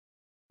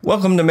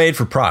Welcome to Made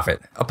for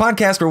Profit, a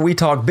podcast where we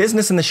talk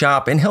business in the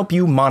shop and help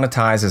you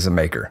monetize as a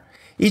maker.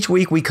 Each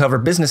week we cover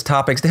business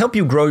topics to help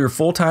you grow your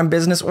full-time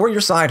business or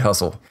your side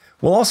hustle.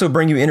 We'll also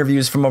bring you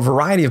interviews from a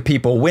variety of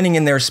people winning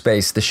in their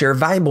space to share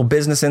valuable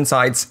business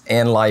insights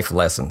and life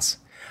lessons.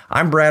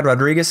 I'm Brad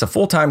Rodriguez, a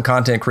full-time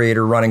content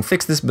creator running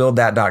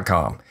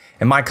FixThisBuildThat.com,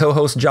 and my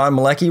co-host John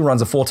Malecki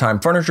runs a full-time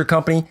furniture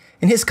company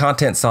and his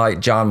content site,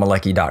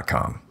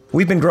 johnmalecki.com.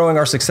 We've been growing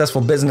our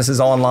successful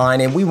businesses online,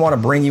 and we want to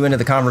bring you into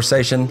the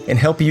conversation and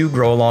help you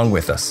grow along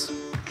with us.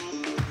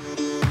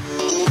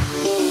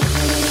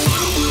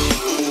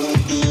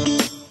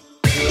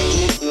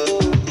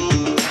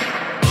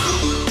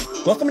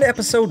 Welcome to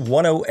episode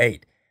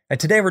 108. And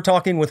today we're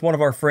talking with one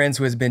of our friends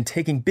who has been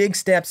taking big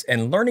steps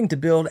and learning to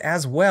build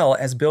as well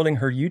as building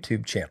her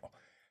YouTube channel.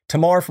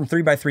 Tamar from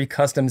 3x3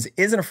 Customs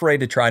isn't afraid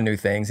to try new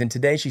things, and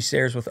today she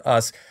shares with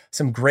us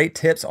some great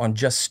tips on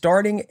just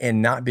starting and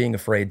not being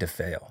afraid to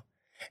fail.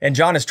 And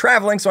John is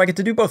traveling, so I get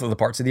to do both of the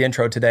parts of the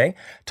intro today.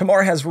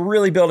 Tamar has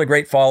really built a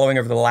great following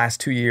over the last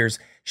 2 years.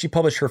 She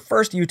published her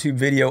first YouTube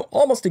video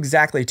almost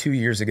exactly 2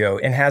 years ago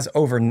and has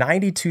over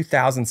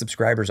 92,000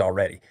 subscribers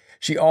already.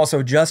 She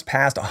also just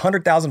passed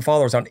 100,000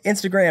 followers on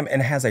Instagram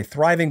and has a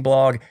thriving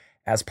blog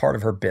as part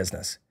of her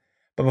business.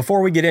 But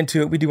before we get into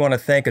it, we do want to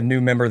thank a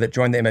new member that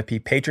joined the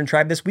MFP Patron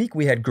Tribe this week.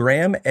 We had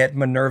Graham at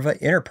Minerva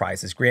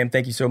Enterprises. Graham,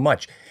 thank you so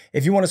much.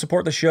 If you want to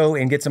support the show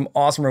and get some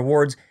awesome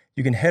rewards,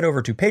 you can head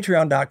over to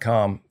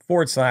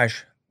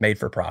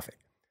patreon.com/made-for-profit.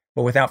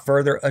 But without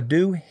further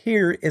ado,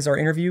 here is our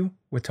interview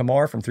with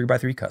Tamar from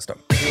 3x3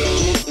 Custom.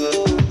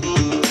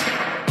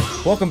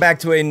 Welcome back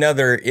to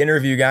another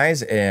interview,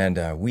 guys.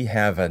 And we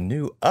have a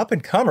new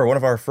up-and-comer, one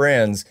of our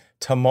friends,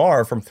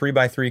 Tamar from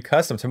 3x3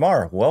 Custom.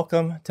 Tamar,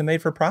 welcome to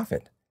Made for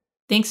Profit.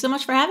 Thanks so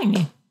much for having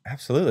me.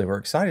 Absolutely. We're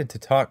excited to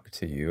talk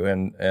to you.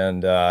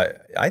 And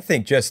I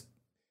think just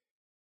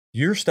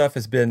your stuff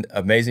has been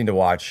amazing to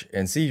watch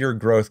and see your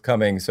growth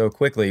coming so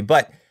quickly.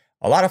 But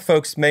a lot of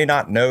folks may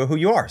not know who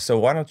you are. So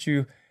why don't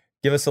you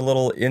give us a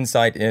little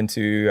insight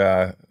into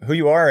who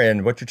you are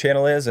and what your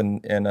channel is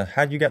and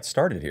how you got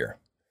started here?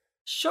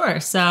 Sure.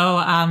 So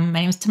my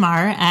name is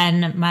Tamar,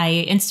 and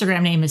my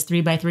Instagram name is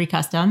 3x3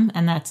 Custom,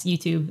 and that's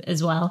YouTube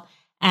as well.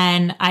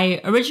 And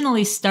I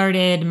originally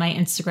started my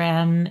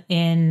Instagram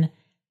in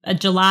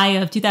July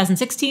of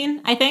 2016,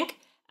 I think.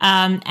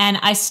 And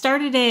I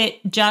started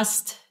it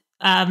just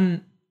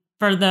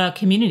for the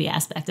community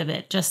aspect of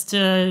it, just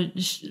to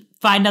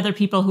find other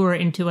people who were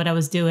into what I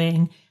was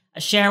doing,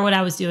 share what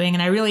I was doing.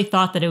 And I really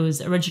thought that it was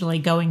originally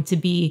going to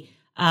be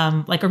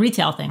like a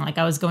retail thing, like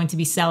I was going to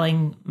be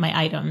selling my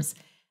items.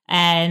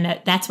 And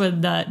that's where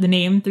the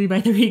name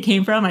 3x3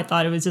 came from. I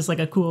thought it was just like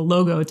a cool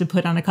logo to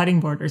put on a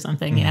cutting board or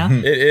something, you know?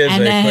 It is.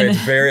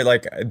 It's very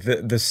like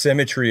the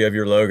symmetry of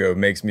your logo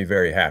makes me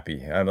very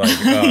happy. I'm like,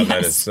 oh, yes.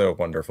 That is so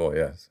wonderful.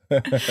 Yes.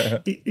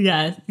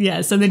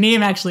 Yeah. So the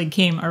name actually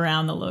came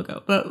around the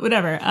logo, but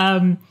whatever.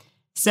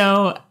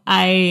 So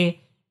I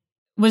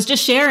was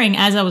just sharing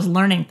as I was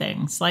learning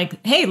things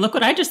like, hey, look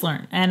what I just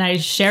learned. And I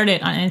shared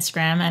it on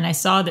Instagram, and I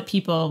saw that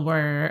people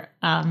were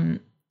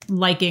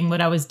liking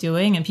what I was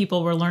doing, and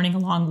people were learning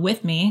along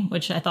with me,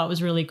 which I thought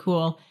was really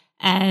cool.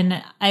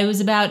 And I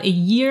was about a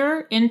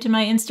year into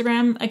my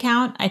Instagram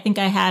account. I think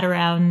I had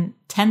around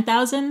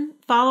 10,000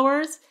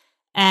 followers,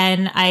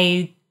 and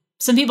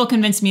some people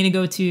convinced me to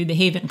go to the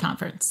Haven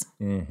conference.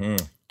 Mm-hmm.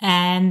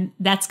 And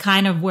that's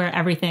kind of where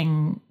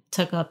everything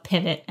took a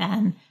pivot,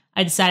 and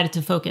I decided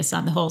to focus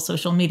on the whole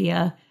social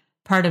media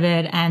part of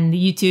it and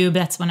the YouTube.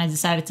 That's when I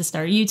decided to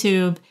start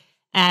YouTube.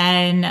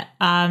 And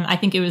I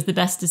think it was the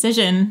best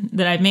decision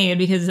that I've made,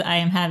 because I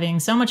am having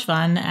so much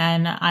fun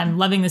and I'm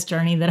loving this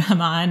journey that I'm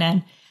on.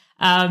 And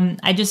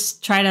I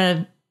just try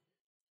to,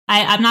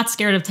 I'm not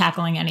scared of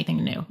tackling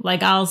anything new.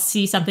 Like I'll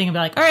see something and be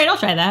like, all right, I'll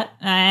try that,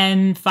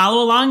 and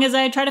follow along as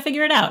I try to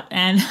figure it out.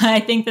 And I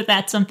think that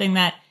that's something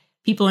that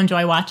people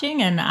enjoy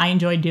watching and I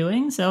enjoy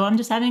doing. So I'm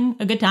just having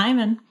a good time,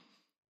 and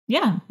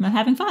yeah, I'm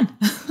having fun.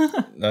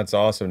 That's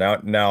awesome.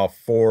 Now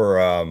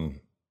for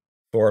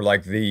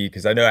like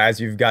because I know as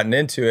you've gotten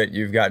into it,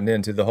 you've gotten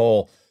into the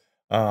whole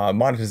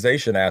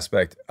monetization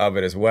aspect of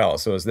it as well.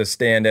 So is this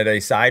stand at a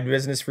side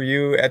business for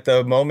you at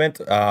the moment?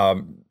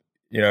 How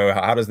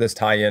does this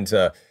tie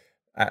into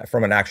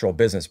from an actual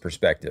business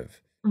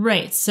perspective?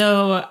 Right.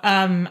 So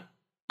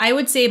I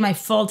would say my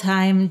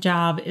full-time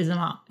job is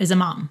a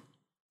mom.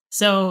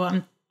 So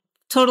I'm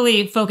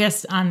totally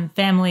focused on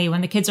family.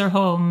 When the kids are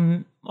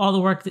home, all the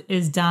work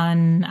is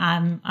done.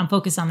 I'm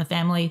focused on the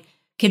family.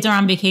 Kids are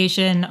on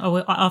vacation,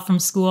 off from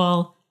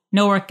school,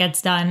 no work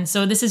gets done.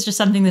 So this is just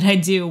something that I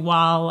do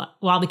while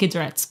the kids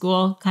are at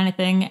school, kind of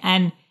thing.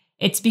 And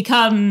it's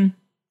become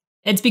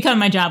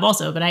my job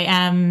also, but I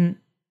am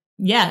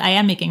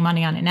making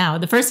money on it now.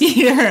 The first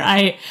year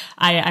I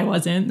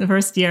wasn't. The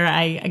first year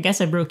I guess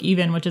I broke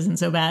even, which isn't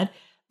so bad.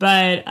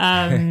 But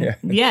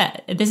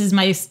this is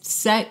my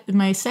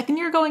second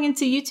year going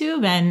into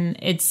YouTube, and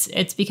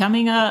it's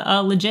becoming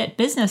a legit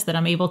business that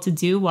I'm able to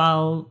do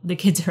while the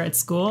kids are at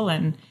school,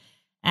 and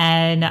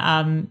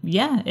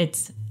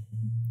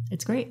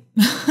It's great.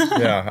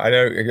 Yeah, I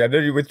know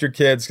you with your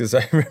kids, because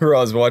I remember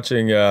I was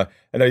watching, I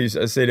know you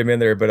say them in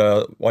there,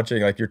 but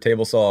watching like your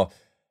table saw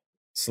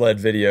sled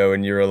video,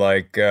 and you were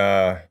like,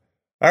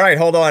 all right,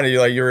 hold on. And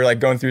you were like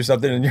going through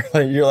something,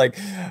 and you're like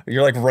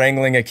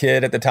wrangling a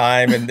kid at the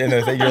time, and then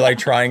I think you're like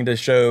trying to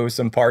show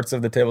some parts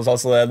of the table saw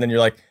sled, and then you're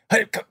like,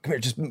 hey, come here,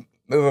 just move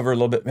over a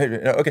little bit.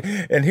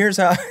 Okay. And here's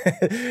how,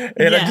 and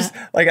yeah. I just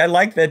like, I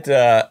like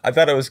that. I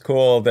thought it was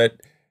cool that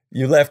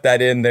you left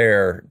that in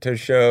there to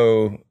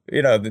show,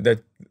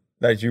 that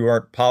you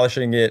weren't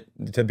polishing it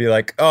to be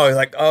like,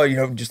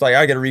 just like,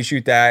 I got to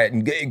reshoot that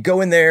and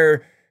go in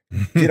there,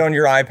 get on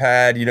your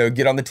iPad,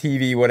 get on the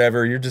TV,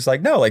 whatever. You're just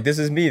like, no, like, this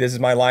is me. This is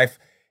my life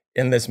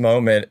in this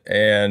moment.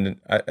 And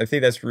I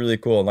think that's really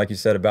cool. And like you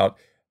said about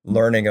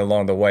learning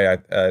along the way,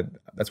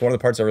 that's one of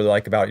the parts I really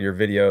like about your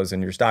videos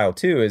and your style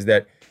too, is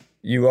that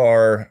you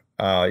are,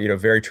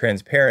 very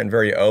transparent and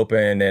very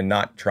open, and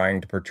not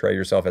trying to portray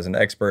yourself as an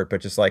expert, but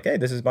just like, hey,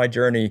 this is my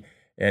journey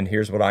and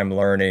here's what I'm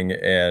learning,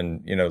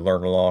 and,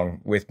 learn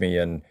along with me,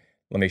 and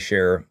let me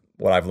share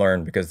what I've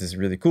learned, because this is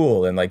really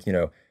cool. And like,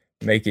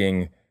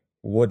 making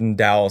wooden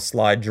dowel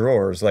slide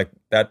drawers, like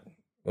that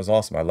was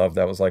awesome. I love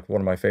that. Was like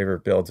one of my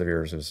favorite builds of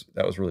yours.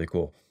 That was really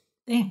cool.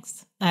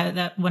 Thanks.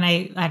 That when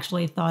I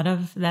actually thought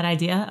of that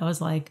idea, I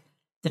was like,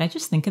 did I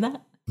just think of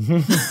that?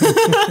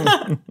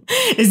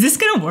 Is this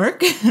going to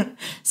work?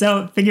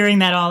 So figuring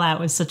that all out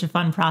was such a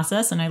fun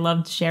process, and I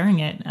loved sharing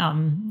it.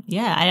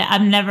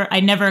 I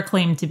never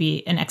claimed to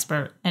be an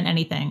expert in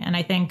anything. And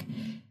I think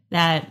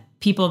that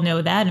people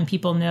know that, and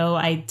people know,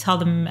 I tell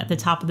them at the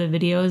top of the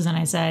videos, and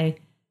I say,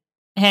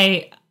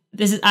 hey,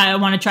 I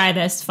want to try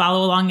this,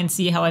 follow along and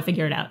see how I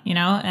figure it out,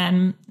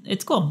 and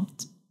it's cool.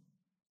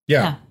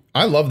 Yeah.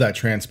 I love that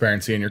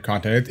transparency in your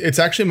content. It's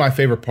actually my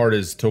favorite part,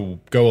 is to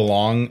go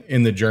along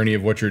in the journey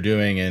of what you're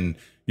doing, and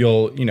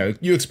you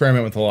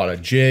experiment with a lot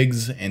of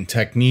jigs and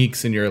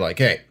techniques, and you're like,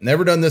 hey,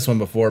 never done this one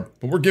before,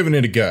 but we're giving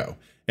it a go.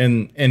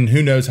 And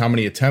who knows how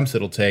many attempts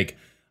it'll take.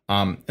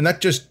 And that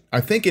just,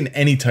 I think in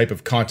any type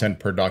of content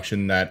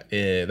production, that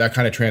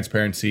kind of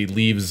transparency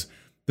leaves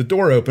the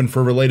door open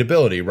for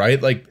relatability,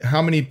 right? Like,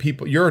 how many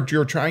people you're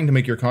trying to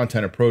make your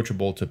content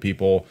approachable to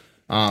people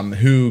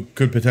who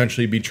could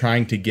potentially be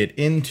trying to get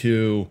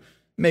into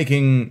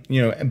making,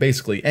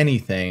 basically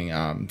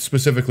anything,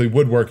 specifically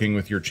woodworking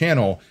with your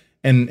channel.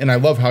 And I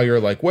love how you're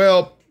like,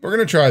 well, we're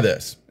going to try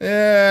this.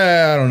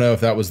 I don't know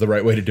if that was the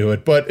right way to do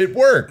it, but it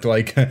worked.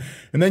 Like, and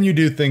then you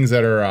do things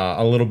that are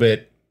a little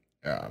bit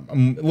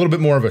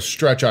more of a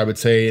stretch, I would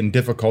say, in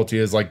difficulty,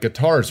 is like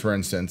guitars, for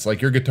instance.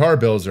 Like, your guitar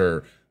builds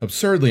are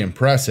absurdly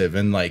impressive.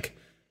 And like,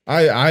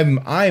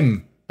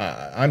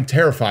 I'm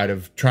terrified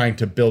of trying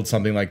to build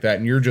something like that,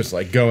 and you're just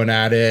like going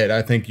at it.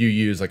 I think you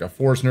use like a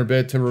Forstner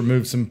bit to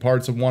remove some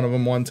parts of one of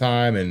them one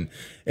time, and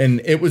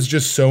it was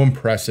just so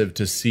impressive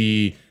to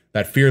see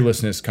that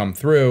fearlessness come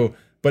through,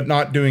 but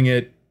not doing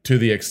it to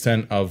the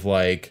extent of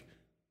like,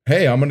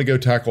 hey, I'm going to go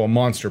tackle a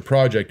monster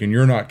project and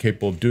you're not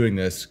capable of doing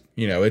this.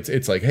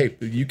 It's like, hey,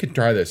 you can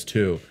try this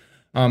too.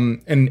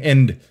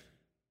 And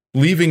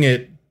leaving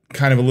it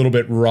kind of a little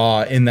bit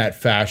raw in that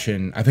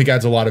fashion, I think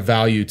adds a lot of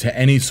value to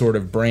any sort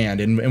of brand.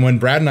 And when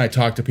Brad and I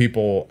talk to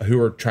people who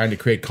are trying to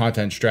create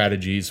content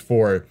strategies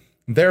for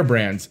their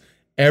brands,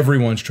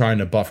 everyone's trying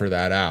to buffer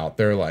that out.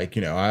 They're like,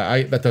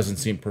 that doesn't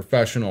seem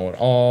professional at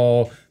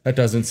all. That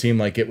doesn't seem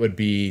like it would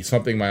be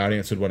something my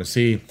audience would want to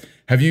see.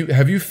 Have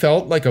you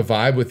felt like a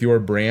vibe with your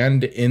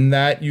brand in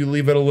that you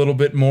leave it a little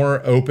bit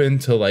more open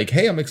to like,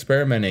 hey, I'm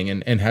experimenting,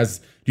 and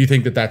do you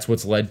think that that's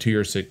what's led to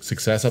your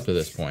success up to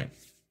this point?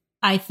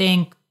 I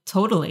think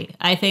totally.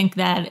 I think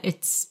that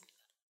it's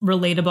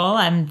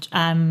relatable.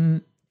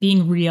 I'm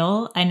being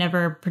real. I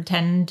never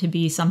pretend to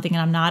be something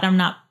I'm not. I'm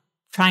not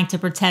trying to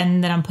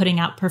pretend that I'm putting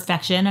out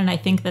perfection. And I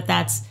think that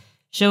that's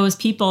shows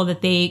people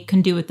that they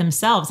can do it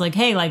themselves. Like,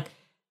 hey, like,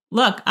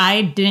 look,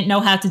 I didn't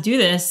know how to do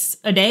this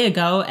a day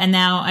ago, and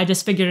now I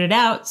just figured it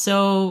out.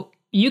 So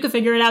you could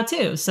figure it out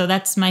too. So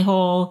that's my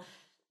whole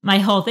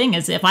thing,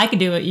 is if I could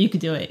do it, you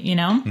could do it,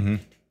 Mm-hmm.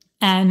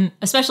 And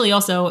especially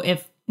also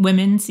if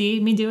women see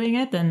me doing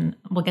it, then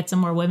we'll get some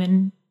more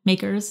women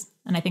makers.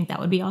 And I think that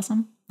would be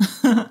awesome.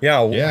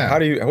 Yeah. What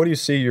do you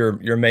see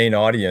your main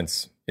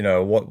audience?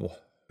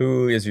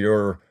 Who is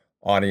your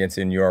audience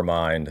in your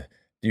mind?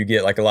 Do you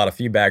get like a lot of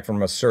feedback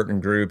from a certain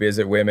group? Is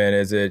it women?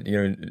 Is it,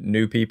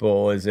 new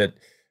people? Is it,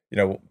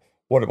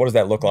 what does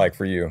that look like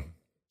for you?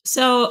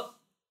 So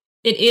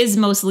it is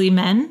mostly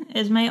men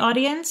as my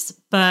audience,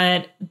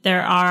 but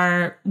there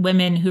are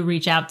women who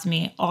reach out to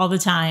me all the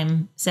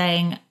time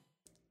saying,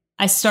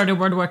 I started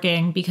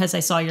woodworking because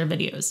I saw your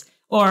videos,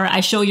 or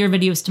I show your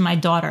videos to my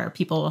daughter,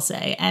 people will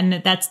say.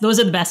 And those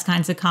are the best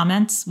kinds of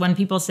comments when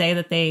people say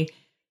that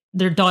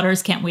their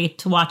daughters can't wait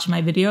to watch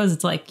my videos.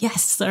 It's like,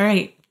 yes, all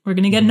right, we're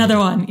going to get another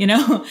one,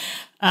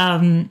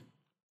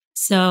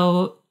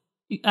 So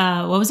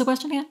what was the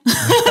question again?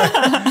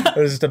 It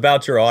was just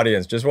about your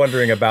audience. Just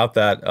wondering about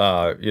that,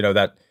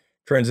 that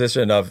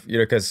transition of,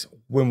 because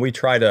when we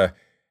try to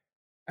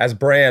as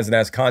brands and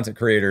as content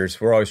creators,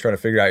 we're always trying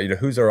to figure out,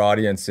 who's our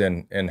audience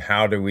and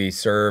how do we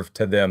serve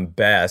to them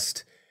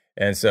best.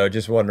 And so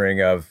just wondering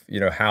of,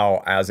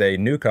 how as a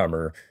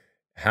newcomer,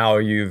 how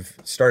you've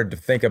started to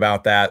think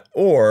about that,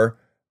 or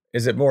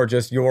is it more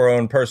just your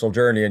own personal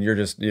journey and you're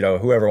just,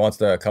 whoever wants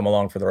to come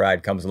along for the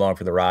ride comes along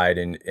for the ride,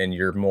 and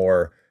you're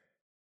more,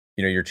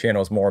 your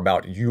channel is more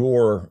about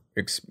your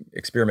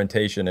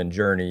experimentation and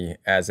journey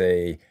as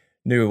a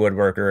new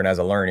woodworker and as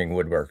a learning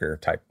woodworker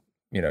type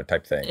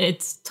thing?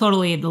 It's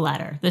totally the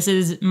latter. This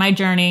is my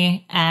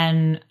journey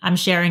and I'm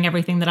sharing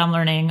everything that I'm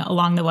learning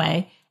along the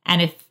way.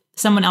 And if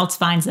someone else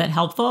finds that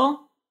helpful,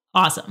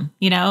 awesome.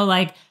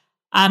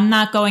 I'm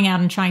not going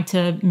out and trying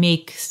to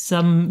make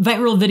some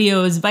viral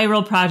videos,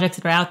 viral projects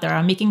that are out there.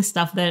 I'm making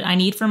stuff that I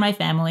need for my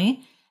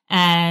family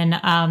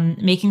and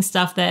making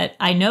stuff that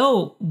I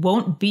know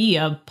won't be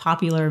a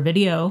popular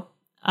video.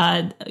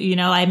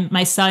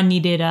 My son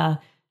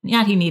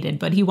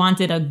but he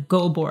wanted a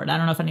Go board. I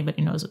don't know if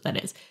anybody knows what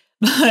that is.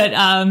 But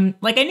I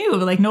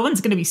knew no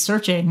one's going to be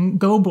searching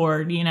Go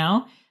board,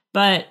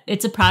 but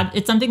it's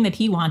something that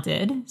he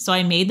wanted. So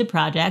I made the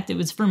project. It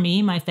was for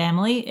me, my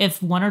family.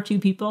 If one or two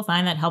people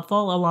find that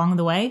helpful along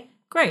the way,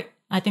 great.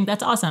 I think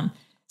that's awesome.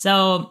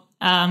 So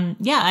I'm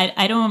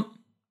not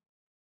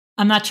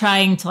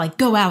trying to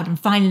go out and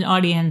find an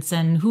audience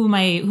and who am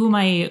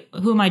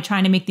I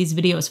trying to make these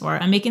videos for?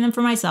 I'm making them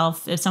for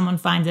myself. If someone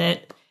finds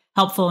it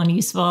helpful and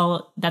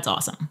useful, that's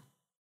awesome.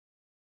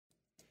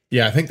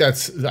 Yeah, I think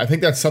that's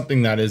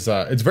something that is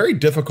it's very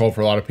difficult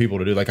for a lot of people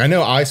to do. I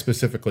know I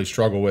specifically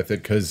struggle with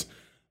it because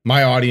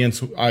my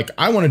audience,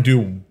 I want to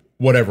do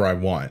whatever I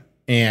want.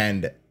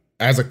 And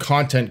as a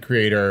content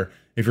creator,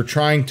 if you're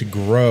trying to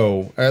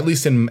grow, at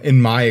least in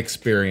my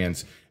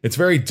experience, it's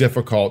very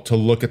difficult to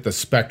look at the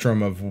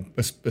spectrum of,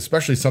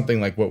 especially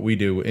something like what we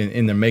do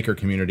in the maker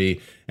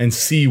community, and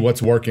see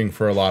what's working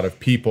for a lot of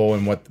people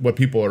and what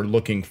people are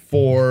looking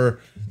for,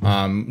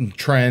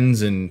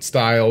 trends and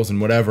styles and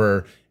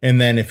whatever. And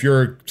then if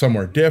you're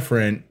somewhere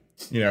different,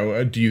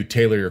 do you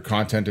tailor your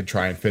content to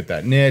try and fit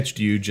that niche?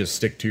 Do you just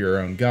stick to your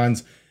own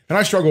guns? And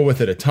I struggle with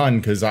it a ton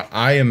because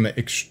I'm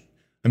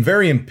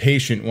very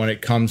impatient when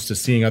it comes to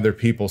seeing other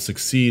people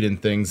succeed in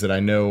things that I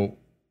know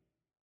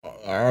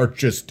are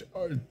just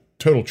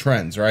total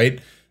trends, right?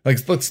 Like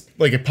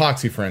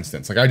epoxy, for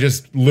instance. I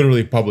just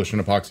literally published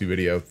an epoxy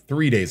video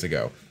 3 days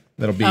ago.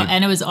 That'll be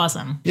and it was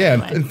awesome.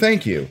 Yeah, and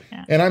thank you.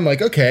 Yeah. And I'm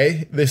like,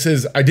 okay,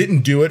 I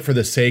didn't do it for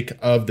the sake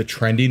of the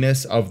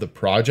trendiness of the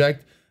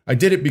project. I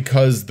did it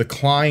because the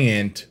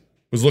client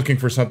was looking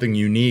for something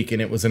unique,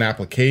 and it was an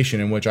application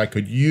in which I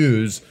could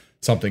use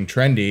something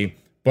trendy,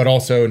 but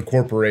also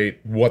incorporate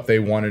what they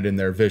wanted in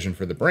their vision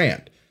for the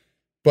brand.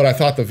 But I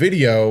thought the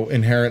video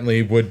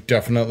inherently would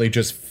definitely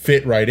just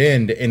fit right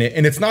in, and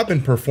it's not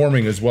been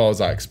performing as well as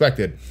I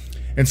expected.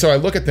 And so I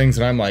look at things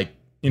and I'm like,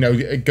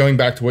 going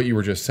back to what you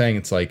were just saying,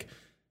 it's like,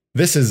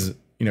 this is,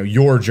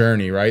 your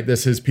journey, right?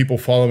 This is people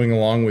following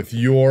along with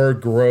your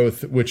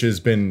growth, which has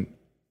been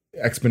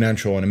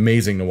exponential and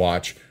amazing to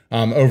watch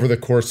over the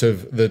course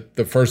of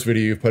the first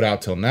video you've put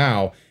out till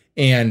now.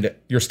 And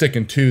you're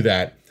sticking to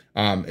that.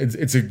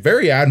 It's a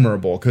very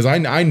admirable, because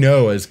I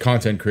know as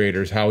content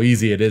creators how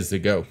easy it is to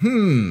go,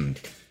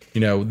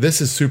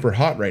 this is super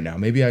hot right now.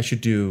 Maybe I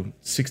should do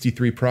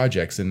 63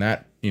 projects in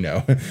that,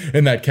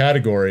 in that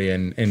category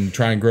and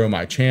try and grow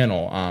my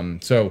channel.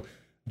 So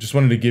just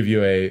wanted to give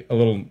you a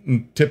little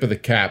tip of the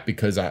cap,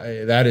 because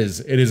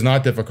it is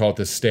not difficult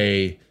to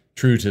stay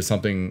true to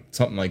something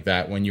like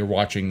that when you're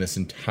watching this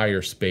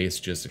entire space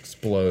just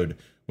explode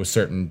with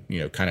certain,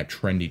 kind of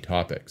trendy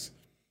topics.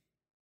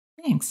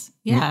 Thanks.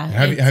 Yeah.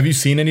 Have you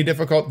seen any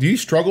do you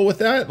struggle with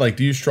that?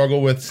 Do you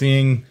struggle with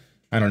seeing,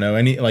 I don't know,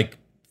 any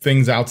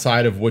things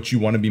outside of what you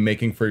want to be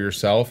making for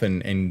yourself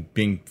and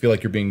feel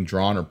like you're being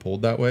drawn or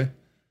pulled that way?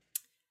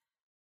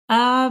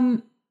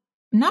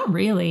 Not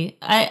really.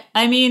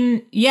 I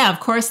mean, yeah, of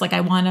course, I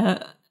want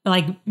to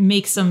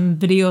make some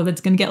video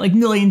that's going to get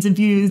millions of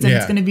views and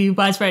it's going to be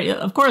widespread.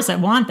 Of course I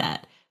want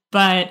that,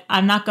 but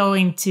I'm not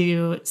going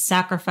to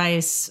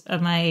sacrifice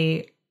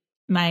my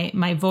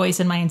voice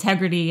and my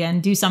integrity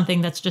and do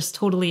something that's just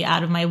totally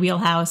out of my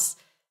wheelhouse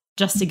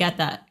just to get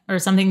that, or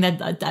something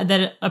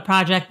that a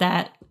project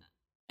that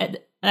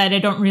I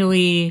don't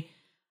really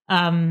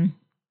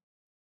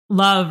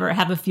love or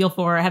have a feel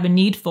for or have a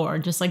need for,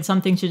 just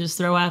something to just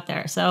throw out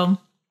there. So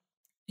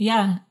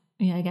yeah,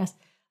 I guess.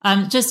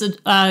 Just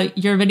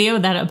your video,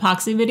 that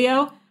epoxy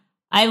video,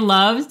 I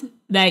loved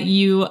that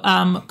you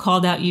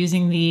called out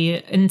using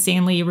the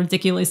insanely,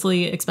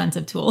 ridiculously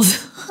expensive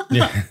tools.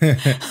 Yeah.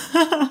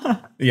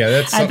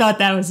 Yeah, I thought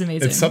that was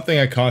amazing. It's something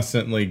I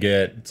constantly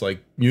get. It's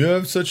like, you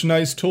have such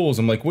nice tools.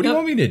 I'm like, what do you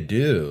want me to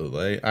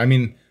do?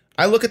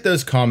 I look at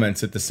those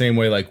comments at the same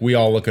way we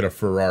all look at a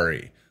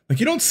Ferrari.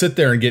 You don't sit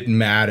there and get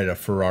mad at a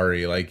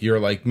Ferrari. You're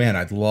like, man,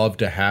 I'd love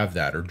to have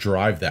that or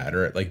drive that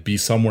or be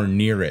somewhere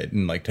near it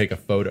and take a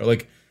photo.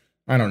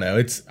 I don't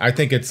know. I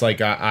think it's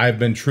I've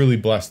been truly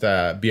blessed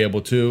to be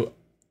able to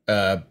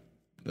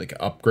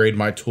upgrade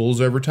my tools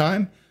over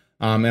time.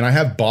 And I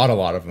have bought a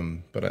lot of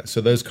them, but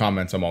so those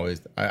comments, I'm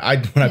always, I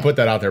when I put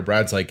that out there,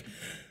 Brad's like,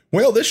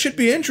 well, this should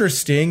be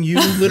interesting. You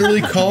literally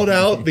called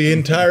out the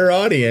entire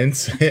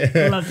audience.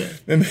 I loved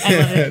it. I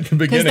love it.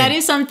 Because that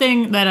is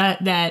something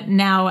that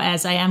now,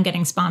 as I am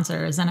getting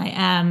sponsors and I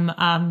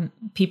am,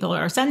 people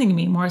are sending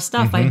me more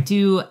stuff. I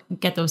do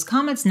get those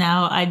comments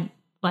now. I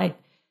like,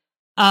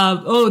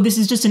 oh, this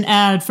is just an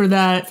ad for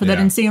that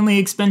insanely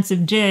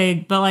expensive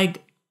jig. But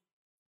like,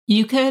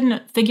 you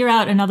can figure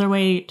out another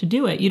way to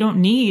do it. You don't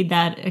need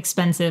that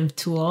expensive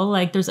tool.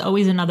 Like, there's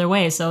always another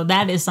way. So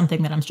that is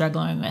something that I'm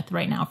struggling with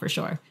right now for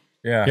sure.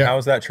 Yeah.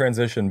 How's that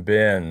transition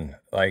been?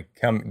 Like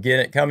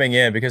coming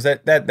in, because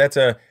that's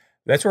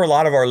where a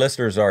lot of our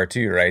listeners are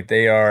too, right?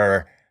 They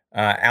are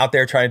out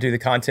there trying to do the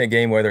content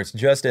game, whether it's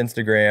just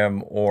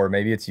Instagram or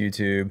maybe it's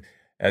YouTube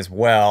as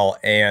well.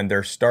 And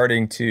they're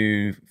starting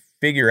to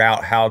figure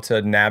out how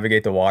to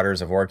navigate the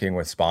waters of working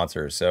with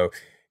sponsors. So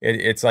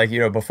it's like,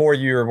 before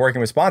you were working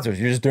with sponsors,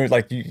 you're just doing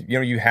like,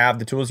 you have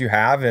the tools you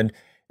have and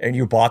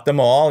you bought them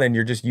all and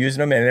you're just using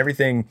them and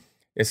everything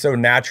is so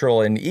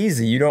natural and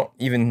easy. You don't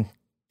even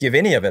give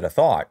any of it a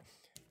thought.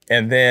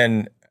 And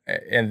then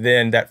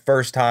that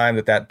first time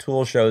that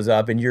tool shows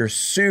up and you're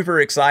super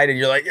excited,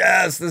 you're like,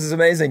 yes, this is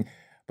amazing.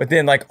 But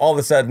then like all of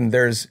a sudden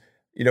there's,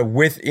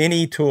 with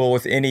any tool,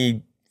 with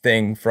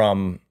anything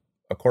from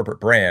a corporate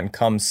brand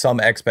comes some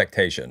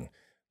expectation,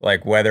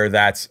 like whether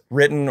that's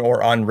written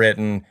or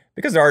unwritten,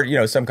 because there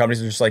are, some companies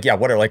are just like, yeah,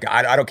 whatever, like,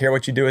 I don't care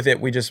what you do with it.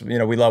 We just,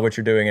 we love what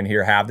you're doing and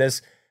here, have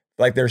this.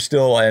 Like there's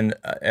still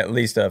at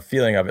least a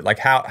feeling of it. Like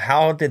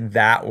how did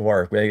that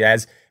work?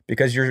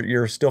 Because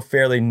you're still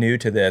fairly new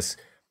to this.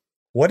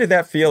 What did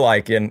that feel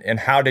like? And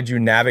how did you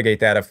navigate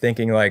that of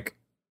thinking like,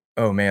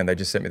 oh man, they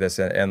just sent me this.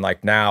 And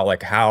like now,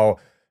 like how,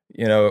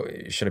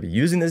 should I be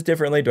using this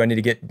differently? Do I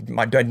need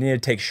to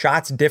take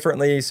shots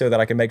differently so that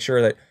I can make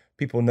sure that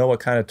people know what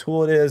kind of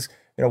tool it is?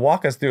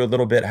 Walk us through a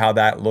little bit how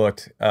that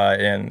looked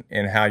and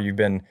how you've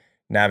been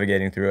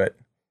navigating through it.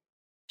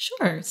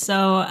 Sure.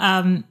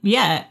 So,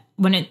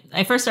 when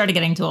I first started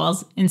getting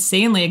tools,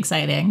 insanely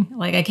exciting.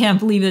 Like, I can't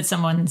believe that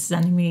someone's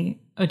sending me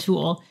a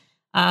tool.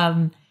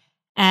 And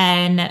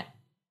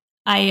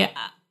I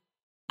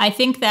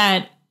think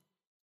that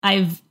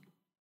I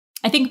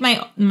think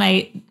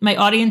my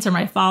audience or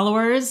my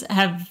followers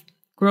have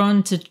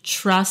grown to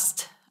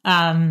trust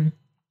my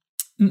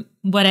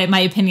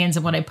opinions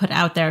and what I put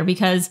out there,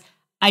 because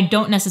I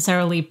don't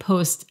necessarily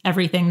post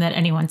everything that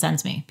anyone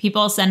sends me.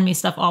 People send me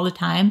stuff all the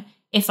time.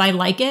 If I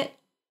like it,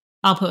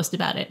 I'll post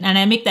about it. And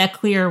I make that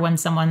clear when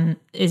someone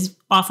is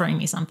offering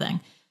me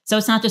something. So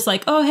it's not just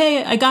like, oh,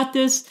 hey, I got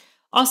this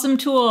awesome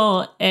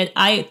tool.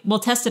 I will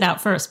test it out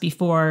first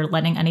before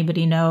letting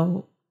anybody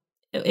know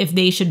if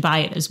they should buy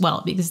it as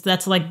well, because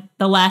that's like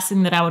the last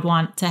thing that I would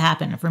want to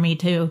happen, for me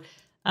to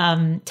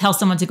tell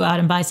someone to go out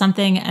and buy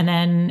something and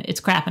then it's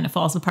crap and it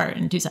falls apart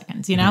in 2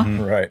 seconds,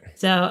 Right.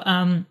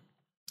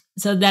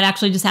 So that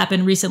actually just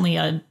happened recently.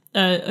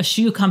 A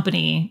shoe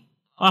company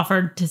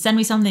offered to send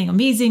me something,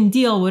 amazing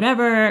deal,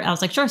 whatever. I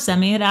was like, sure, send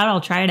me it out.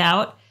 I'll try it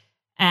out.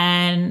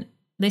 And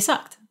they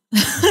sucked.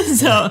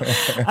 So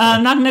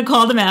I'm not going to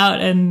call them out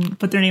and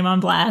put their name on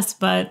blast,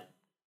 but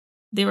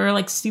they were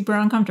like super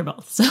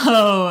uncomfortable.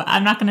 So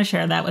I'm not going to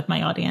share that with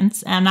my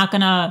audience. I'm not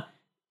going to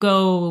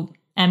go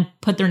and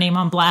put their name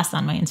on blast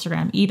on my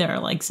Instagram either,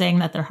 like saying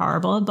that they're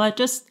horrible. But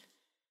just,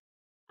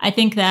 I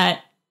think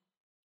that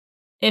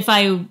if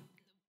I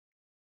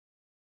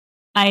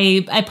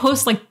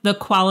post like the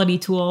quality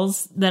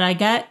tools that I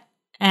get,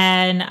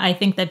 and I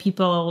think that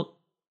people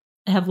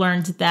have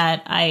learned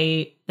that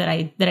I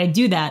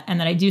do that, and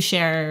that I do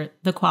share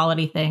the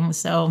quality things.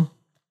 So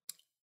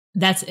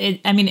that's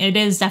it. I mean, it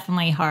is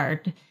definitely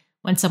hard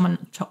when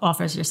someone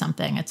offers you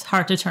something. It's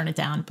hard to turn it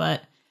down,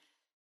 but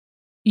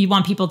you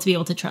want people to be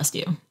able to trust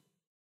you.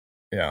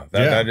 Yeah,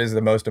 that is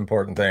the most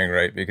important thing,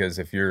 right? Because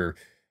if you're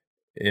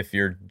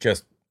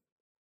just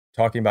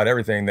talking about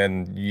everything,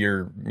 then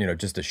you're,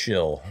 just a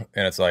shill.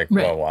 And it's like,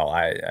 right. well,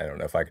 I don't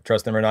know if I could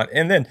trust them or not.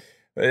 And then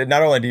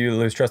not only do you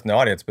lose trust in the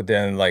audience, but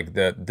then like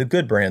the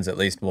good brands at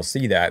least will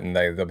see that and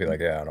they'll be like,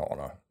 yeah, I don't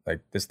want to.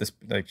 Like this,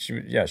 like she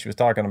was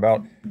talking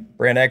about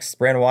brand X,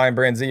 brand Y, and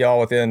brand Z all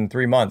within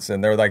 3 months.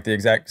 And they're like the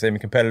exact same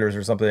competitors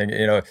or something,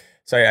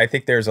 So I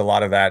think there's a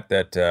lot of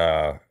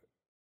that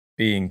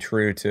being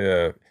true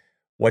to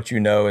what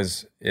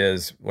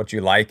is what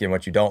you like and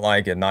what you don't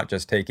like, and not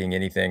just taking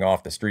anything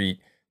off the street,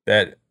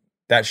 that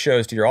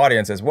shows to your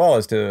audience as well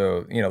as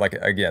to, like,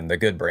 again, the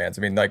good brands.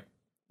 I mean, like,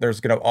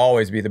 there's going to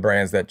always be the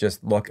brands that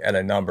just look at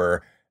a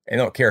number and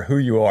don't care who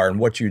you are and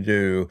what you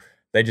do.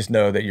 They just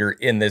know that you're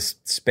in this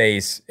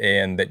space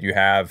and that you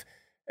have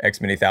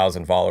X many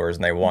thousand followers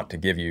and they want to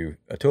give you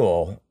a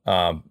tool.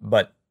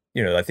 But,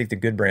 I think the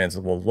good brands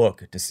will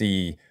look to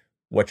see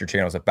what your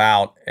channel is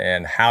about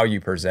and how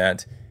you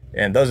present.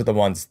 And those are the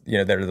ones,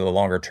 that are the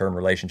longer term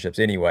relationships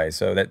anyway.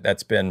 So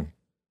that's been,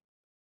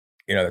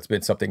 that's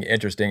been something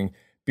interesting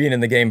being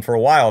in the game for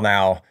a while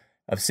now,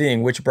 of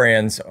seeing which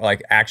brands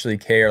like actually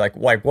care. Like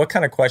what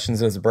kind of questions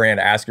does a brand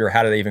ask you, or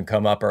how do they even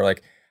come up? Or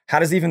like, how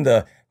does even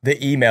the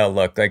the email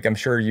look? Like, I'm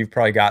sure you've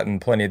probably gotten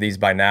plenty of these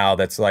by now.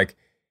 That's like,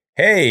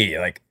 hey,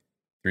 like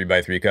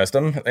 3x3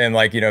 custom, and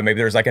like, you know, maybe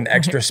there's like an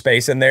extra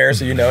space in there,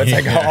 so you know it's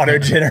like auto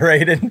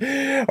generated,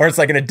 or it's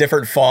like in a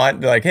different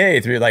font. Like, hey,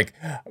 like,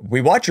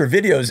 we watch your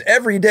videos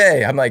every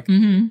day. I'm like,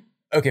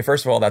 okay,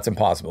 first of all, that's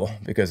impossible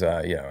because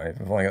you know,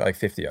 I've only got like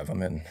 50 of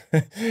them, and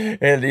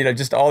and you know,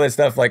 just all this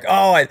stuff. Like,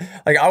 oh,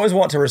 I always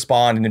want to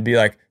respond and be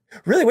like,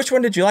 really, which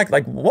one did you like?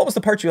 Like, what was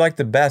the part you liked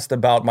the best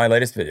about my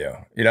latest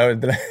video? You know,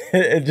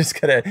 and just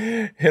kind of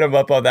hit them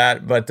up on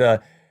that.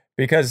 But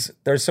because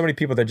there's so many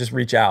people that just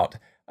reach out.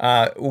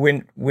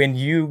 When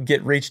you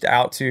get reached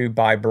out to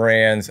by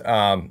brands,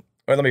 or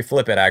let me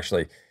flip it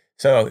actually.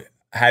 So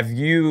have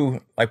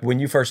you, like when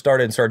you first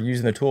started and started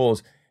using the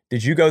tools,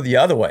 did you go the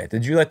other way?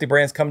 Did you let the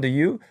brands come to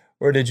you,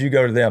 or did you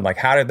go to them? Like,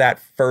 how did that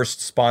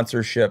first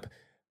sponsorship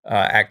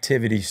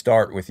activity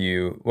start with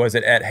you? Was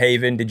it at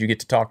Haven? Did you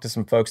get to talk to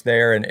some folks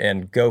there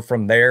and go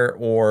from there,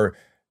 or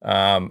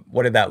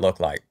what did that look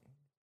like?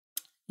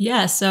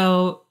 Yeah,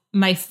 so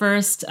my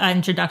first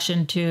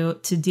introduction to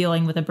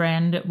dealing with a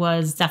brand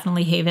was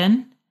definitely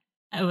Haven.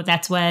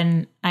 That's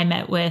when I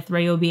met with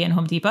Ryobi and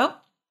Home Depot.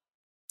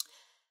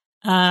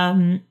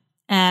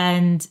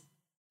 And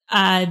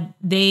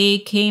they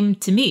came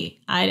to me.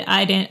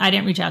 I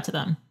didn't reach out to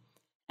them.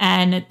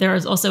 And there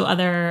was also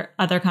other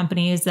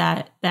companies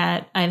that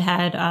I've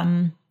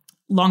had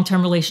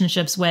long-term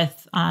relationships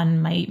with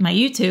on my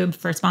YouTube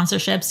for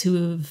sponsorships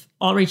who've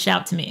all reached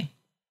out to me.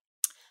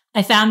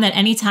 I found that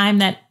anytime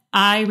that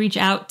I reach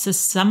out to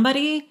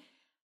somebody,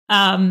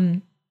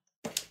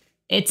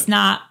 it's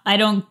not, I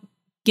don't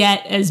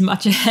get as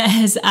much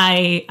as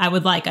I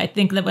would like. I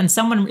think that when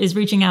someone is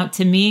reaching out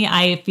to me,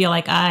 I feel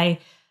like I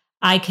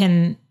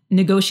can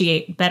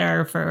negotiate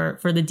better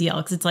for the deal.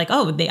 Cause it's like,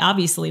 oh, they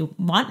obviously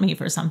want me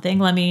for something.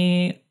 Let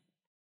me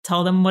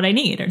tell them what I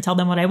need or tell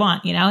them what I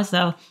want, you know?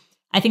 So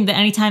I think that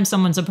anytime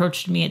someone's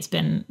approached me, it's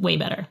been way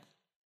better.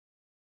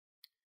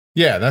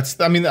 Yeah,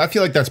 I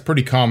feel like that's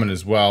pretty common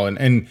as well.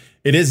 And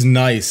it is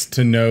nice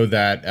to know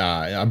that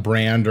a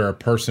brand or a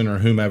person or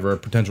whomever, a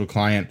potential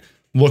client,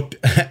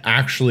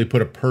 actually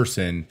put a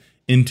person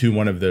into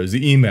one of those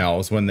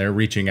emails when they're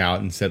reaching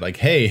out and said like,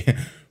 hey,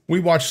 we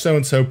watched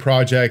so-and-so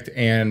project,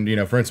 and, you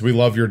know, for instance, we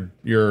love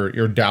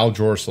your Dow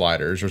drawer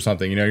sliders or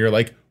something. You know, you're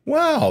like,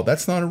 wow,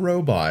 that's not a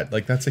robot.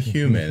 Like, that's a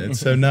human.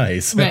 It's so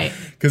nice. Right.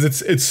 Because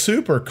it's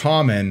super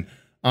common.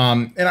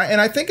 And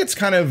I think it's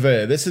kind of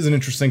this is an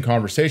interesting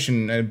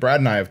conversation, and Brad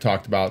and I have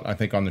talked about, I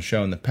think, on the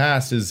show in the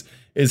past,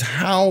 is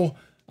how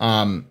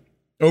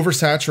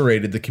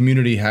oversaturated the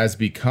community has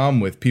become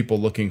with people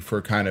looking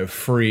for kind of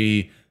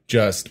free,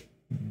 just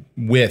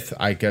with,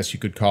 I guess you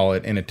could call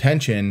it, an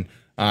attention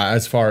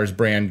as far as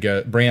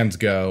brands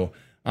go.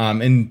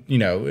 And, you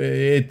know,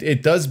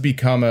 it does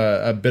become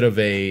a bit of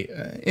a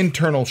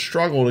internal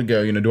struggle to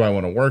go, you know, do I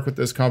want to work with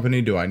this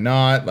company? Do I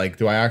not? Like,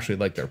 do I actually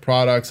like their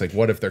products? Like,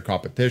 what if their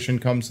competition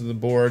comes to the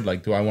board?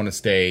 Like, do I want to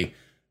stay,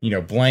 you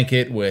know,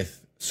 blanket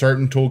with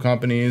certain tool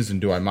companies, and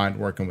do I mind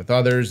working with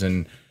others?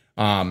 And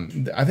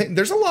I think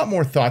there's a lot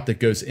more thought that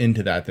goes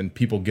into that than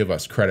people give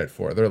us credit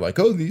for. They're like,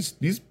 oh, these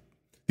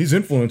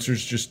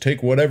influencers just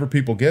take whatever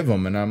people give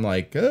them. And I'm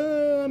like,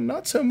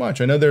 not so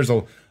much. I know there's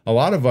a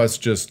lot of us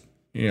just,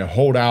 you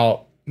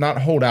know,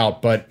 not hold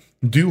out, but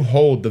do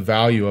hold the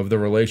value of the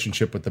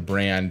relationship with the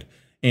brand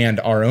and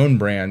our own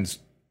brands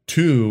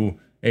to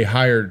a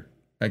higher,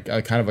 a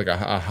kind of like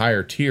a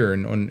higher tier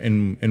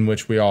in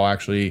which we all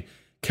actually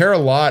care a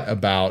lot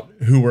about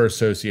who we're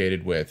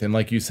associated with. And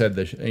like you said,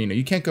 you know,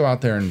 you can't go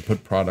out there and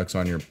put products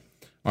on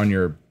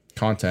your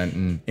content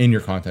and in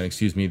your content,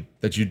 excuse me,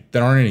 that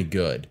aren't any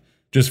good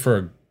just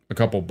for a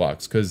couple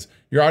bucks, because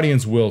your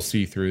audience will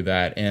see through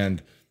that,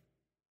 and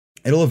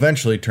it'll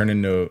eventually turn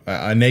into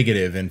a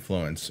negative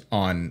influence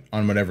on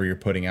whatever you're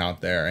putting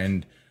out there.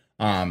 And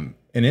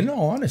in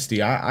all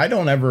honesty, I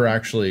don't ever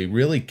actually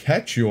really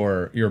catch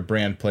your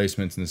brand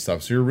placements and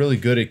stuff. So you're really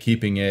good at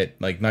keeping it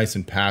like nice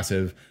and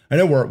passive. I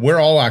know we're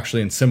all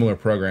actually in similar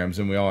programs,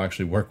 and we all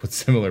actually work with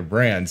similar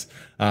brands,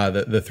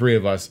 the three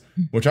of us,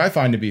 which I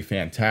find to be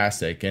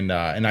fantastic. And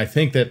I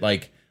think that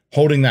like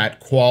holding that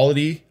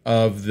quality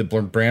of the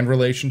brand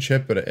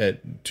relationship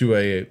to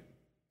a,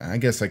 I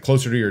guess, like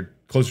closer to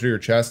your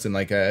chest, and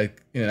like and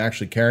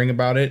actually caring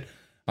about it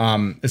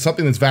is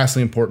something that's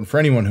vastly important for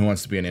anyone who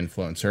wants to be an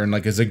influencer, and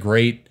like is a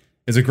great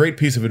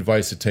piece of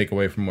advice to take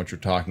away from what you're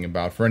talking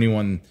about for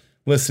anyone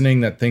listening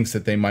that thinks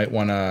that they might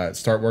want to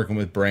start working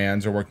with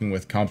brands or working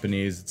with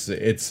companies.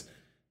 It's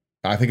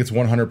I think it's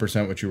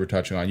 100% what you were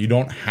touching on. You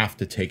don't have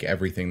to take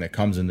everything that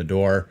comes in the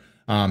door,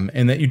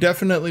 and that you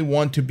definitely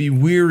want to be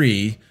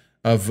weary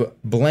of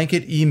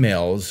blanket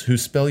emails who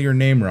spell your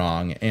name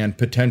wrong and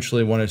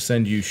potentially want to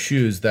send you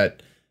shoes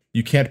that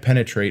you can't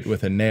penetrate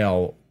with a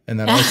nail, and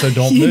that also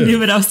don't you move. You knew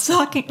what I was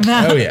talking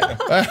about. Oh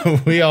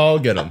yeah, we all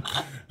get them.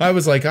 I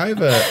was like,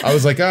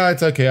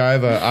 it's okay.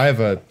 I have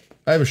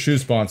a shoe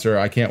sponsor.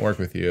 I can't work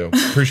with you.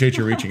 Appreciate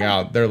you reaching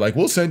out. They're like,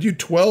 we'll send you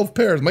 12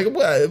 pairs. I'm like,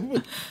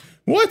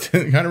 what what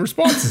kind of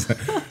response is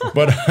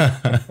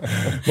that?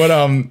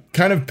 but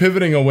kind of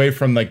pivoting away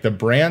from like the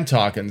brand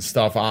talk and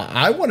stuff,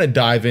 I want to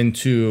dive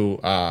into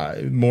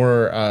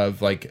more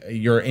of like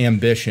your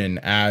ambition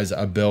as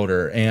a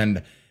builder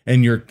and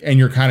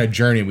your kind of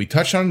journey. We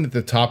touched on it at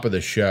the top of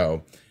the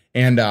show.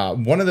 And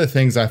one of the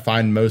things I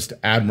find most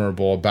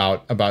admirable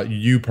about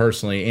you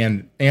personally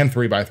and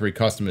 3x3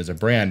 Custom as a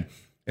brand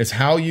is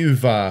how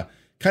you've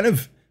kind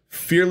of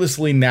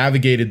fearlessly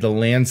navigated the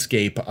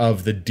landscape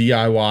of the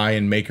DIY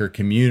and maker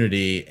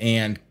community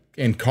and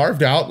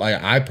carved out,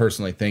 like I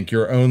personally think,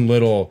 your own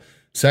little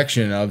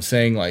section of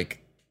saying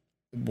like,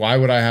 why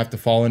would I have to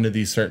fall into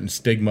these certain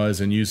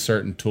stigmas and use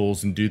certain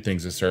tools and do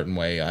things a certain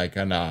way? Like,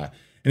 and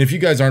if you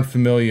guys aren't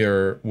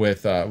familiar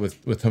with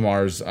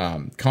Tamar's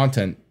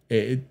content,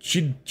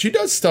 she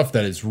does stuff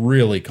that is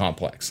really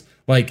complex.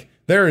 Like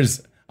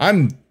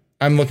I'm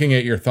looking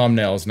at your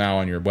thumbnails now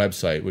on your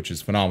website, which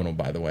is phenomenal,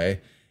 by the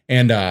way.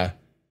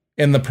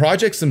 And the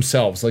projects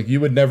themselves, like you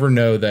would never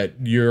know that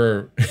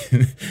your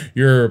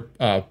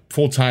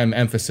full-time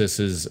emphasis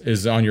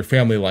is on your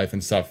family life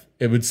and stuff.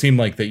 It would seem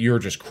like that you're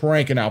just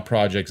cranking out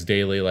projects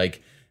daily,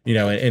 like, you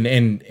know,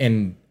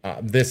 and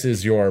this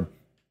is your,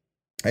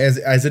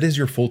 as it is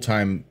your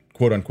full-time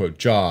quote unquote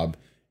job,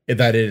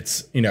 that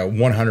it's, you know,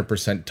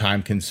 100%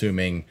 time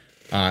consuming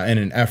and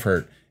an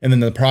effort. And then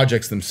the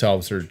projects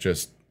themselves are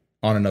just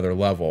on another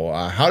level.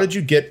 How did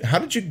you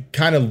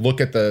kind of look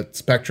at the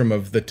spectrum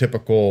of the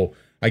typical,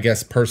 I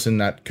guess, person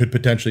that could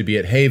potentially be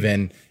at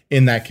Haven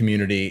in that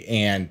community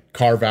and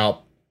carve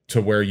out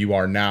to where you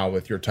are now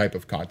with your type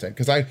of content?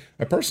 Because I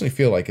personally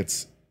feel like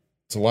it's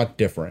a lot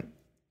different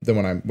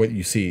than what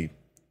you see.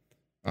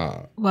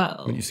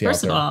 Well,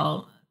 first of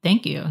all,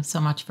 thank you so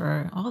much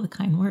for all the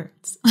kind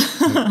words.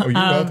 Oh, you're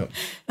welcome.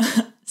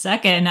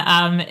 Second,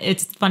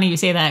 it's funny you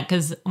say that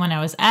because when I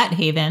was at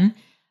Haven,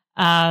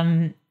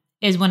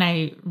 is when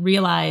I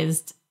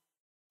realized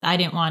I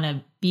didn't want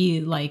to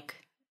be like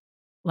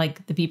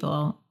the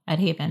people at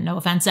Haven. No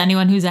offense to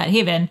anyone who's at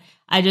Haven.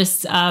 I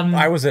just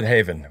I was at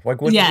Haven.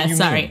 Like, what? Yeah, do you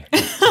sorry.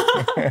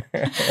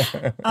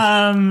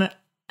 mean?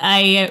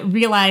 I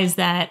realized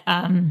that.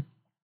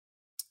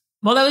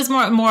 Well, that was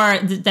more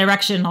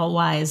directional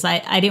wise.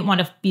 I didn't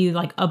want to be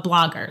like a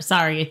blogger.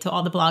 Sorry to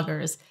all the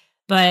bloggers,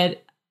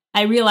 but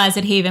I realized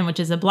at Haven, which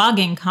is a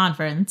blogging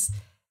conference,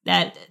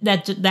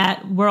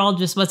 that world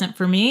just wasn't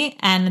for me.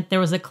 And there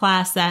was a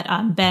class that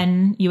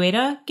Ben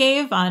Ueda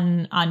gave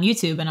on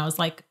YouTube, and I was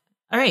like,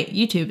 all right,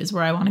 YouTube is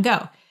where I want to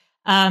go.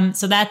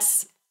 So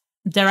that's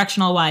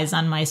directional wise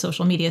on my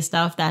social media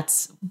stuff.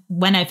 That's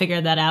when I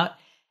figured that out.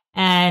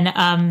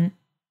 And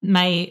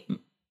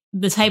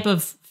the type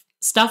of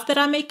stuff that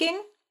I'm making,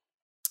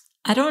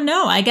 I don't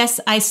know. I guess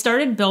I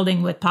started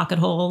building with pocket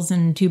holes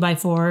and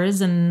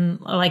 2x4s and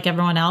like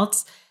everyone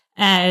else.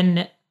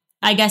 And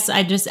I guess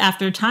I just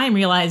after time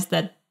realized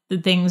that the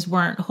things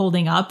weren't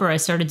holding up, or I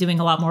started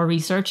doing a lot more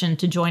research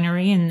into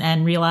joinery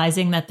and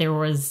realizing that there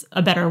was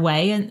a better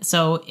way. And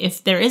so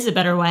if there is a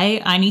better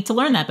way, I need to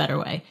learn that better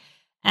way.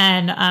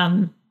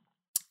 And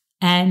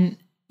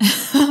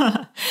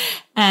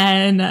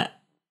and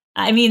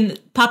I mean,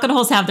 pocket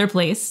holes have their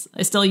place.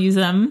 I still use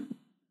them.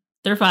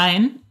 They're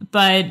fine.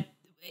 But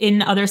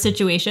in other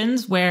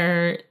situations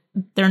where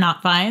they're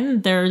not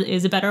fine, there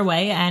is a better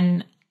way.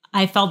 And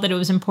I felt that it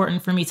was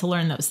important for me to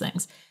learn those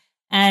things.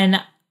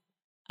 And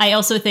I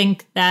also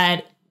think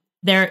that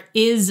there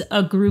is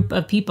a group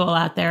of people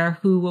out there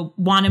who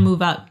want to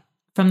move up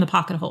from the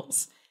pocket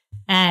holes.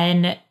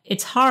 And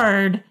it's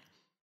hard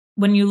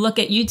when you look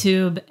at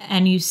YouTube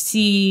and you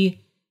see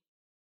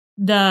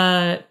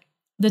the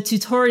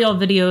tutorial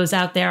videos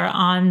out there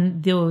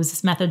on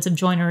those methods of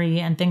joinery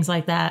and things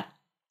like that.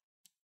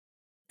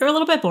 They're a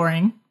little bit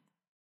boring.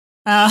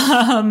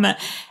 And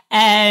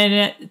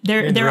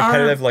there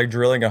repetitive, are like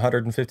drilling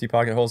 150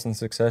 pocket holes in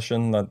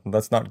succession.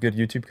 That's not good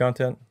YouTube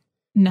content.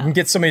 No, you can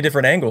get so many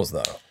different angles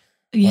though.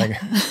 Yeah,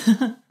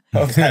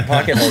 of that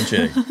pocket hole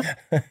jig.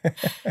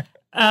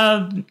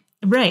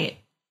 Right.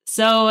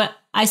 So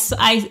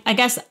I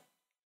guess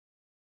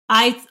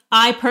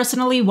I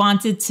personally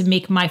wanted to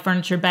make my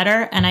furniture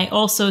better, and I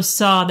also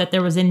saw that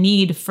there was a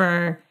need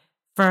for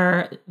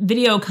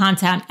video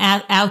content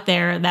out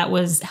there that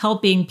was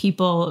helping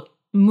people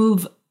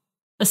move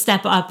a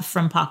step up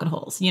from pocket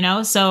holes, you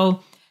know?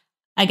 So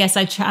I guess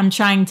I'm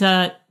trying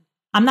to,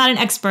 I'm not an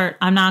expert.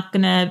 I'm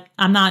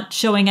not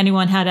showing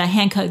anyone how to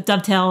hand cut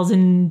dovetails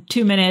in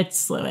 2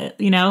 minutes,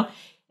 you know?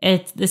 You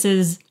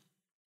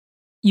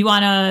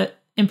want to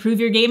improve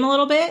your game a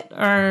little bit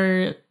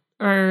or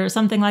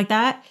something like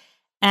that.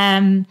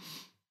 Yeah,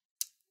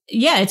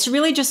 it's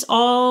really just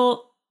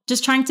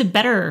trying to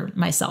better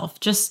myself,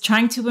 just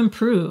trying to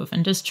improve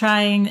and just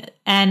trying,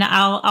 and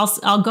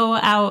I'll go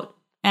out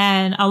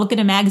and I'll look at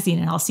a magazine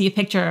and I'll see a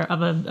picture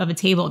of a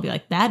table and be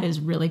like, that is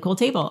a really cool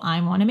table.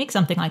 I want to make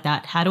something like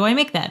that. How do I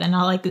make that? And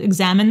I'll like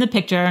examine the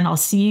picture and I'll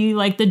see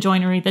like the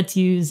joinery that's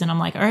used. And I'm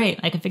like, all right,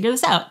 I can figure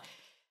this out.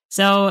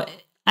 So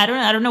I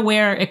don't know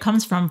where it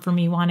comes from for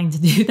me wanting to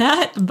do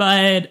that,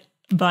 but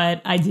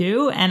I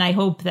do. And I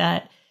hope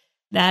that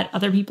that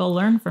other people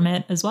learn from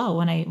it as well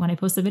when I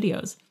post the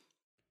videos.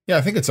 Yeah,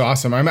 I think it's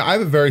awesome. I mean, I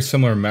have a very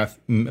similar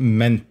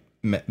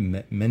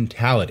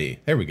mentality.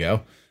 There we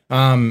go.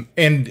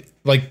 And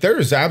like, there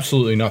is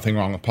absolutely nothing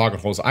wrong with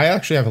pocket holes. I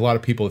actually have a lot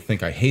of people that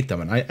think I hate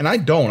them, and I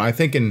don't. I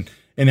think in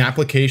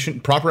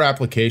proper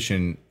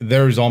application,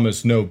 there is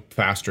almost no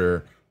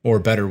faster or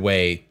better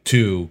way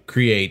to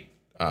create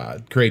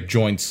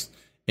joints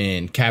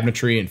in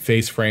cabinetry and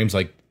face frames.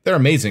 Like, they're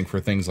amazing for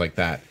things like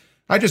that.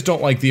 I just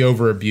don't like the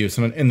over abuse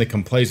and the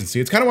complacency.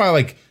 It's kind of why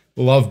I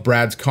love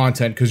Brad's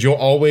content, because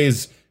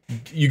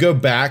you go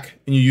back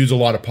and you use a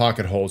lot of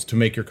pocket holes to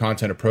make your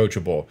content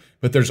approachable,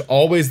 but there's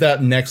always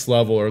that next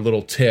level or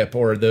little tip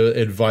or the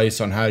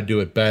advice on how to do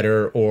it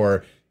better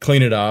or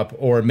clean it up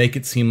or make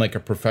it seem like a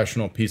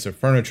professional piece of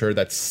furniture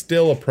that's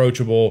still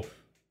approachable,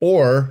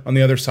 or on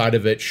the other side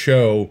of it,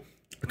 show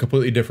a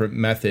completely different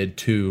method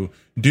to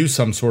do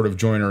some sort of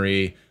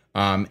joinery,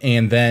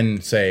 and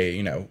then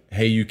say,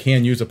 hey, you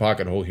can use a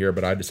pocket hole here,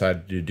 but I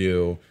decided to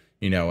do,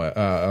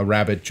 a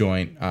rabbit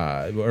joint,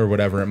 or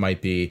whatever it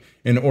might be,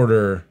 in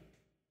order,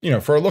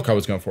 for a look I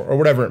was going for, or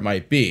whatever it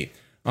might be.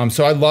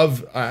 So I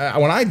love,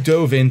 when I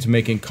dove into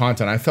making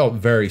content, I felt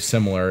very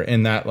similar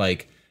in that,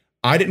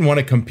 I didn't want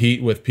to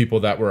compete with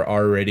people that were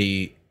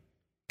already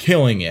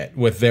killing it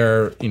with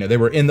their, they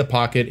were in the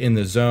pocket, in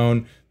the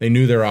zone, they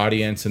knew their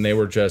audience, and they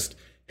were just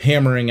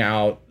hammering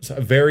out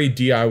very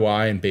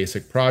DIY and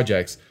basic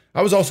projects.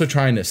 I was also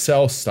trying to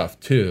sell stuff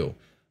too.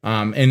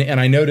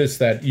 And I noticed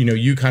that,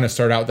 you kind of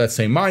start out that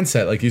same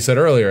mindset. Like you said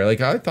earlier, I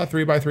thought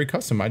 3x3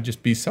 Custom, I'd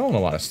just be selling a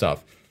lot of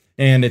stuff.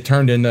 And it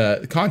turned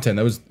into content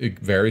that was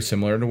very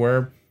similar to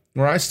where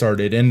I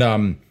started. And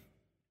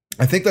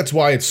I think that's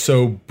why it's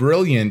so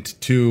brilliant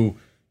to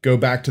go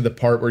back to the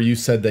part where you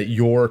said that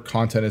your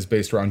content is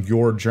based around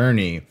your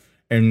journey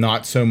and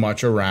not so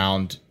much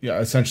around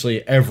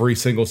essentially every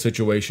single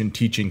situation,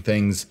 teaching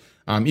things,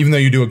 even though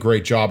you do a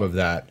great job of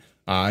that.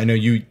 I know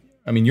you're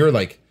I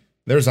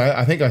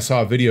think I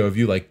saw a video of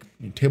you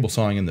table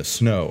sawing in the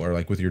snow or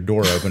with your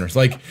door openers.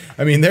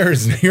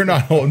 You're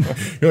not holding,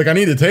 you're I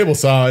need a table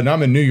saw and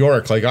I'm in New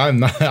York. I got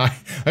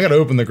to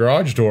open the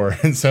garage door.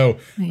 And so,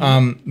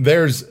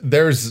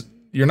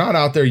 you're not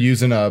out there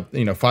using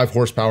a 5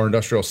 horsepower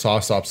industrial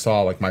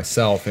saw like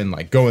myself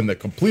and going the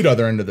complete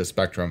other end of the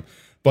spectrum.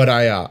 But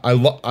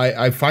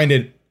I find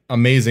it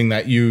amazing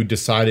that you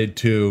decided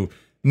to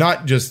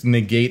not just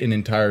negate an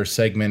entire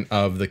segment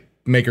of the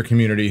maker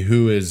community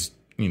who is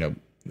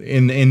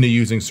into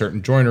using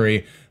certain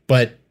joinery,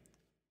 but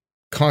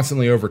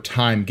constantly over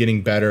time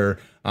getting better.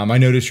 I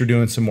noticed you're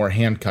doing some more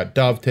hand cut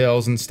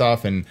dovetails and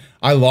stuff, and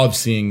I love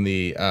seeing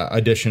the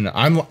addition.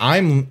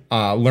 I'm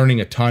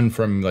learning a ton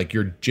from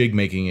your jig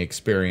making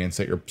experience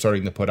that you're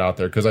starting to put out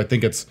there, because I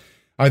think it's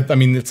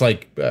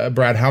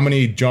Brad, how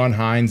many John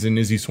Hines and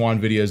Izzy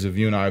Swan videos have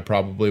you and I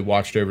probably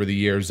watched over the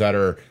years that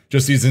are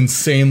just these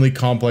insanely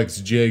complex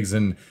jigs,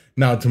 and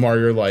now Tamar,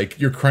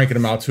 you're cranking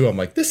them out too. I'm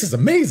this is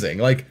amazing.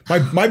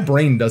 My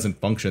brain doesn't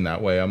function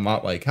that way. I'm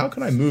not how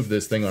can I move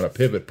this thing on a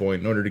pivot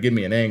point in order to give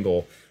me an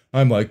angle?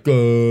 I'm Brad.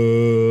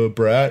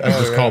 I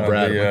just call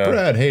Brad. Yeah.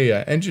 Brad, hey,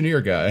 engineer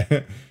guy. How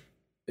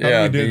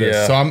do we do this?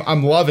 Yeah. So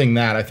I'm loving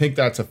that. I think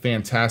that's a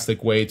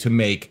fantastic way to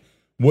make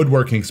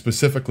woodworking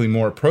specifically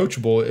more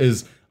approachable,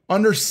 is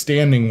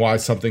understanding why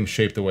something's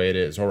shaped the way it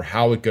is or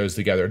how it goes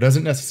together. It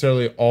doesn't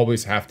necessarily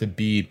always have to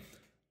be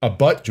a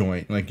butt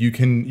joint. You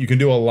can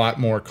do a lot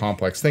more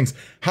complex things.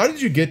 How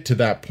did you get to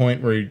that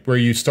point where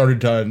you started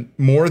to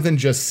more than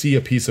just see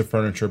a piece of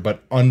furniture,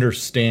 but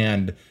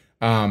understand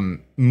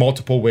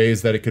multiple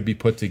ways that it could be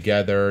put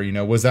together?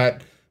 Was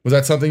that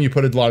something you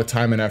put a lot of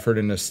time and effort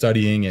into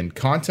studying and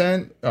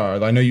content?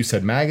 I know you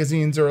said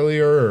magazines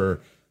earlier, or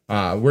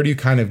where do you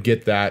kind of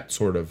get that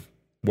sort of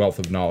wealth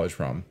of knowledge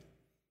from?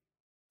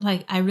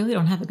 I really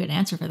don't have a good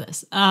answer for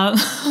this.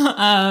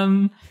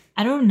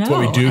 I don't know. That's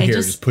what we do here,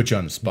 just put you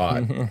on the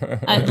spot.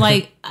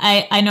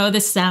 I know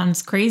this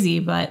sounds crazy,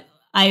 but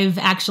I've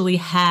actually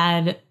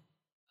had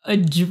a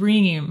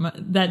dream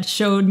that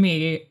showed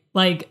me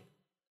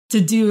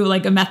to do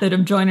a method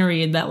of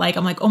joinery that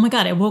I'm oh my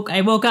God, I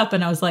woke up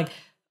and I was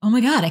oh my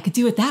God, I could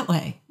do it that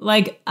way.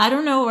 I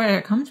don't know where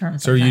it comes from.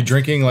 So are you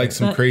drinking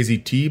some crazy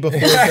tea before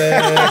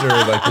bed, or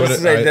what?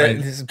 This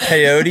is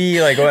peyote.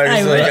 What?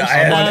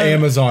 I'm on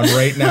Amazon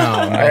right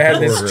now. I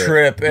had this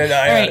trip, and all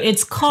right,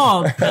 it's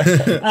called.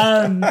 That's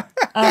fantastic.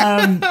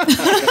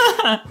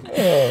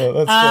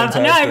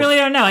 No, I really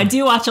don't know. I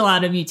do watch a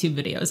lot of YouTube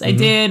videos. Mm-hmm. I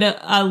did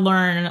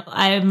learn.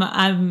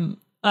 I'm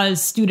a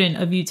student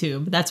of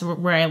YouTube. That's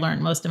where I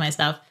learned most of my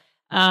stuff.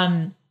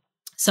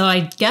 So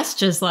I guess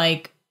just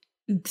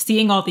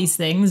seeing all these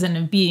things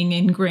and being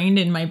ingrained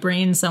in my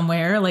brain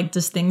somewhere,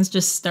 just things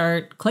just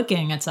start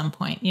clicking at some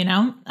point,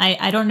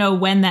 I don't know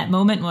when that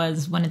moment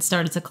was when it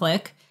started to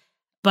click,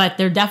 but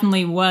there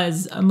definitely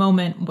was a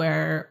moment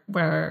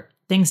where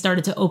things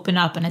started to open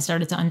up and I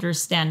started to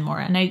understand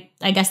more. And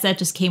I guess that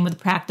just came with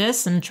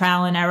practice and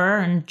trial and error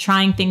and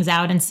trying things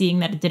out and seeing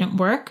that it didn't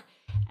work.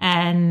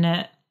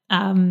 And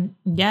I'm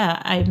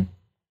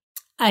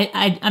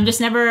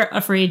just never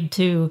afraid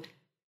to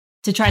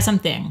try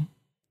something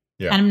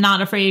And I'm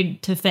not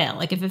afraid to fail.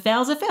 Like if it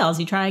fails, it fails.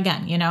 You try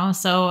again, you know?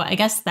 So I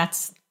guess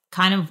that's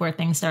kind of where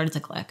things started to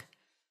click.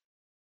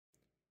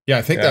 Yeah,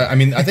 I think that, I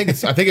mean, I think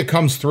it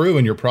comes through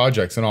in your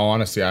projects, in all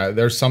honesty.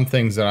 There's some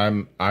things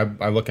that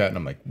I look at and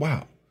I'm like,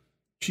 wow,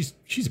 she's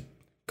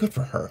good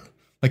for her.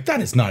 Like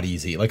that is not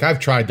easy. Like I've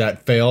tried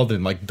that, failed,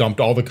 and like dumped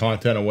all the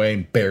content away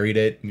and buried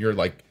it. And you're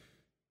like,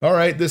 all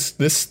right, this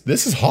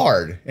is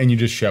hard. And you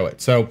just show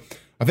it. So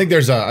I think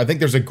there's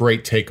a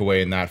great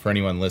takeaway in that for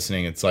anyone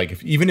listening. It's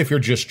like, even if you're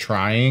just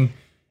trying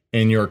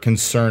and you're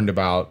concerned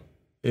about,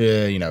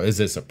 is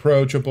this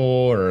approachable,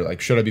 or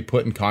like, should I be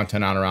putting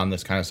content out around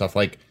this kind of stuff?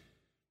 Like,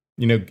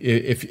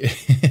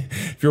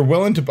 if if you're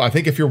willing to, I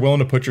think if you're willing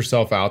to put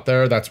yourself out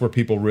there, that's where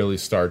people really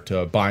start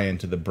to buy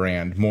into the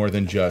brand more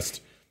than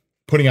just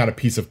putting out a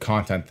piece of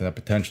content that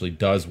potentially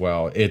does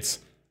well. It's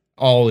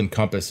all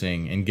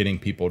encompassing and getting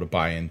people to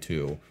buy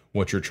into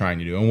what you're trying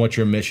to do and what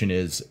your mission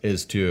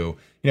is to,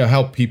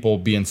 help people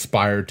be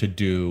inspired to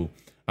do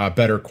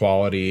better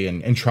quality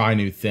and try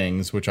new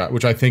things, which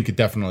I think it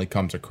definitely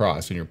comes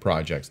across in your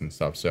projects and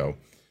stuff. So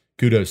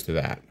kudos to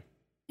that.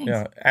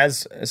 Yeah.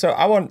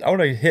 I want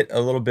to hit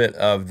a little bit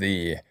of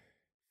the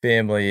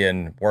family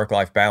and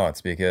work-life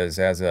balance, because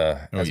as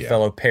a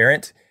fellow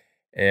parent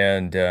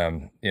and,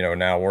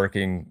 now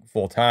working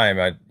full time,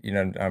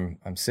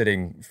 I'm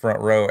sitting front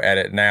row at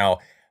it now.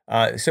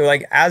 So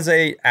like as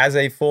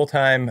a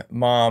full-time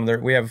mom,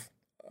 we have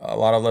a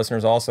lot of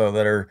listeners also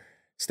that are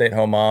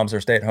stay-at-home moms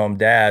or stay-at-home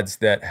dads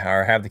that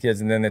have the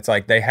kids. And then it's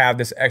like, they have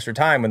this extra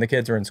time when the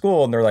kids are in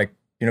school and they're like,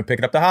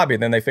 picking up the hobby,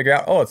 and then they figure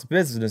out, oh, it's a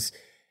business.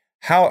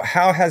 How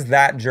has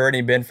that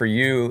journey been for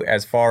you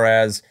as far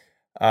as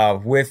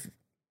with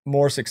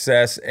more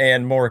success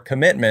and more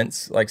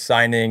commitments, like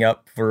signing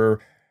up for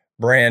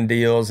brand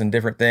deals and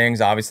different things?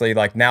 Obviously,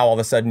 like now all of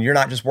a sudden you're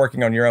not just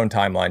working on your own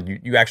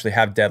timeline. You actually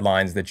have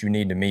deadlines that you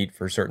need to meet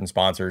for certain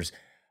sponsors.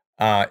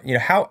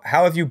 How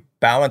have you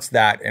balanced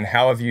that, and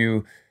how have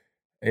you,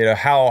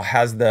 how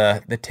has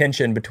the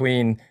tension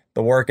between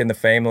the work and the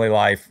family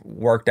life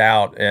worked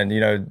out?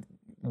 And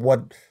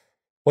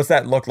what's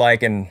that look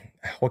like, and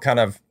what kind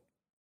of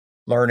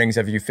learnings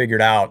have you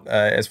figured out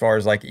as far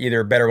as like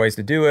either better ways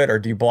to do it, or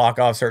do you block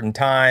off certain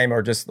time,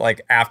 or just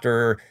like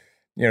after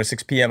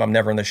 6 p.m. I'm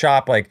never in the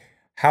shop? Like,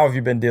 how have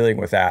you been dealing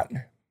with that?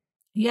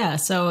 Yeah,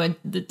 so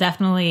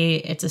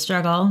it's a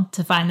struggle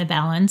to find the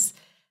balance.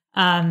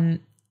 I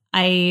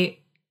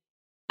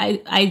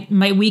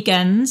my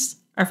weekends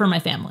are for my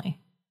family,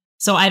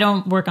 so I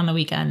don't work on the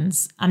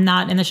weekends. I'm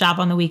not in the shop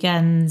on the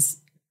weekends.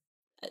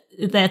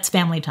 That's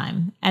family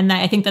time. And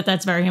I think that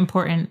that's very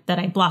important, that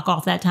I block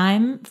off that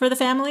time for the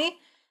family.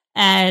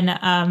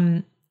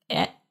 And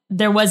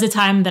there was a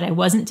time that I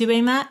wasn't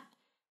doing that,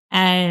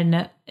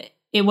 and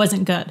it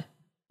wasn't good.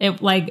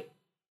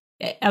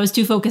 I was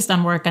too focused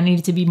on work. I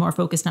needed to be more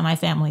focused on my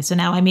family. So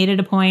now I made it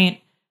a point,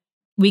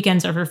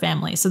 weekends are for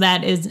family. So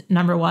that is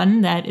number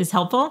one. That is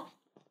helpful.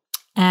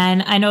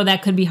 And I know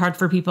that could be hard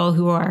for people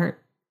who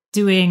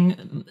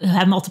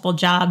have multiple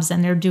jobs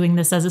and they're doing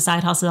this as a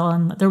side hustle,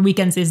 and their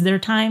weekends is their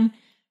time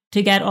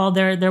to get all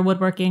their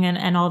woodworking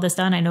and all this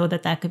done. I know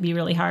that could be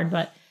really hard,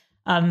 but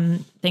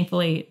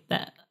thankfully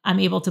that I'm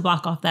able to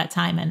block off that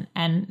time,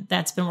 and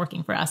that's been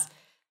working for us.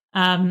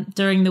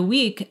 During the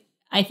week,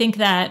 I think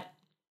that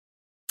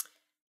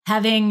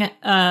having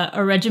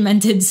a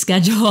regimented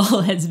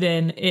schedule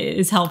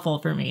is helpful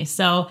for me.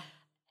 So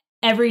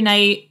every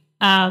night,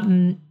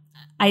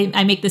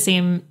 I make the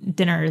same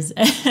dinners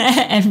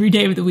every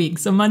day of the week.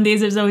 So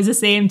Mondays is always the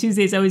same.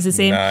 Tuesdays always the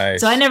same.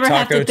 Nice. So I never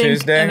have to think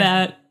Tuesday?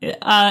 about.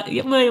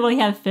 We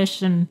have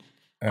fish on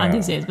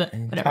Tuesdays, but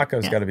whatever.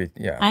 Tacos got to be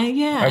okay.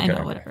 I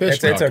know, whatever.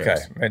 It's okay.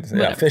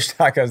 Fish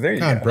tacos. There you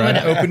go. Brad,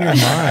 open your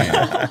mind.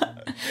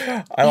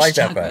 I like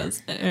that better.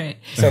 All right.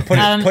 So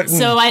putting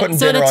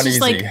dinner on easy.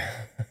 Like,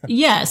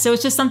 yeah, so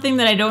it's just something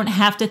that I don't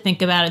have to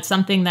think about. It's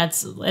something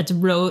it's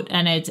rote,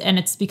 and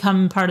it's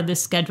become part of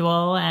this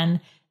schedule. And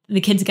the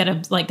kids get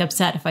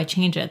upset if I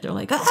change it. They're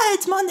like,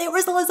 it's Monday,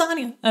 where's the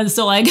lasagna? And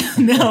so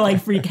they'll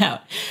freak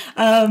out.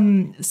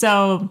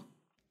 So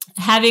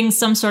having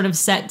some sort of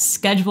set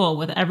schedule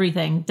with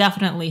everything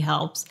definitely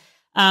helps.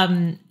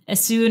 As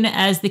soon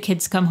as the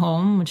kids come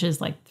home, which is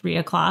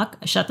 3:00,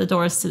 I shut the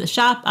doors to the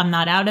shop. I'm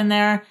not out in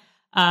there.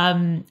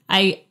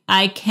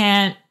 I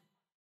can't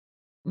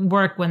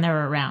work when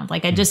they're around.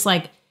 I just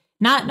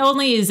not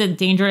only is it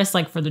dangerous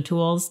for the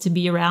tools to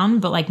be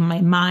around, but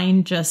my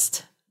mind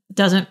just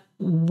doesn't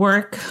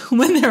work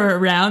when they're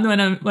around.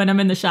 When I'm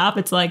in the shop,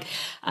 it's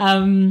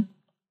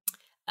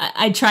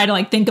I try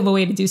to think of a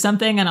way to do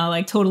something, and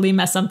I'll totally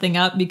mess something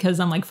up because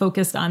I'm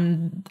focused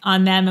on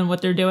them and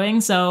what they're doing.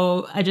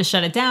 So I just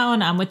shut it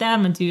down. I'm with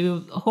them and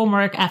do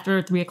homework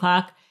after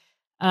 3:00.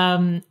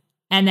 And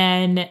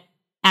then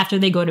after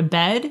they go to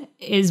bed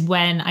is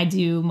when I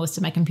do most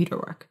of my computer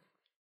work.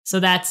 So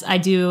I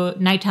do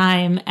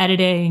nighttime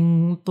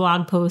editing,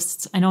 blog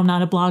posts. I know I'm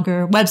not a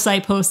blogger,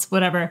 website posts,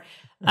 whatever.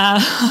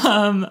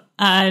 So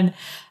I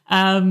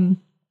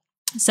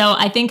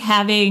think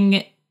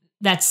having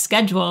that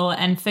schedule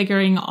and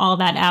figuring all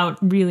that out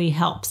really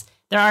helps.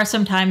 there are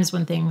some times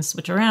when things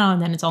switch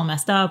around and it's all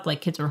messed up,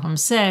 like kids are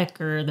homesick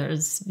or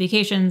there's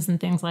vacations and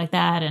things like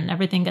that, and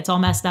everything gets all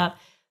messed up.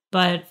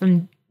 But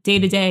from day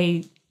to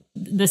day,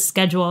 the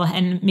schedule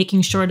and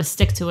making sure to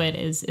stick to it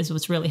is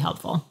what's really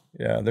helpful.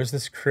 Yeah, there's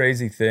this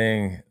crazy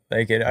thing.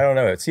 Like, I don't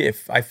know. See,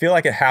 if I feel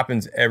like it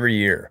happens every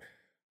year,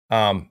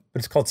 but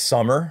it's called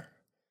summer.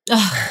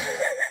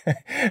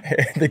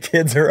 The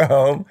kids are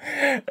home,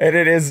 and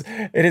it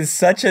is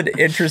such an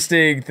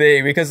interesting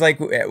thing because, like,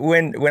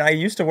 when I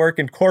used to work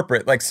in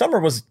corporate, like, summer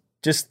was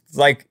just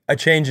like a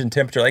change in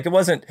temperature. Like, it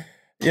wasn't,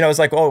 it was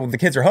like, oh, the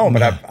kids are home,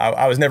 but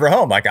I was never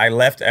home. Like, I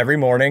left every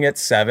morning at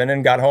 7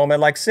 and got home at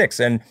like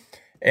 6,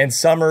 and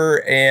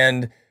summer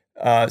and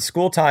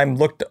school time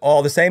looked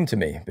all the same to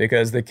me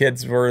because the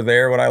kids were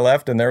there when I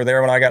left and they were there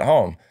when I got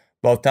home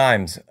both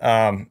times.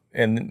 And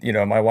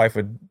my wife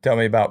would tell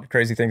me about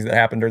crazy things that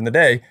happened during the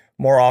day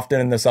more often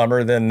in the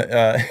summer than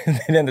than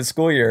in the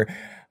school year.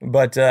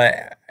 But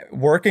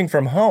working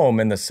from home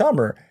in the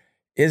summer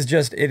is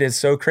it is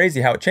so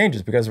crazy how it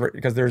changes because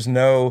there is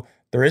no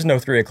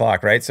 3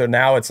 o'clock, right? So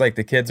now it's like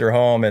the kids are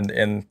home,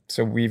 and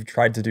so we've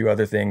tried to do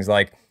other things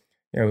like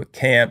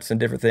camps and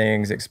different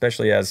things,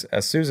 especially as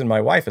Susan, my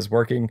wife, is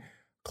working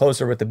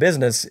closer with the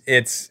business.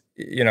 It's,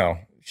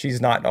 she's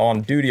not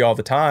on duty all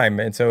the time.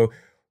 And so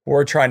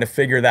we're trying to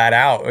figure that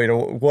out.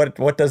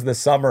 What does the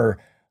summer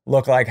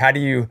look like? How do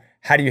you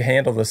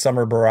handle the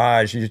summer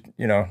barrage? Do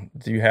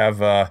you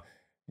have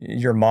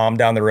your mom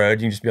down the road?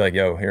 You can just be like,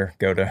 yo, here,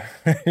 go to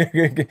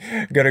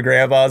go to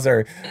grandma's,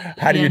 or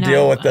how do you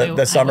deal with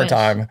the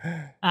summertime?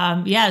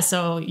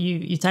 So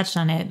you touched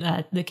on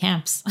it, the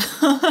camps.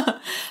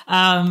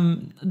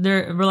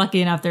 We're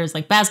lucky enough there's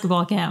like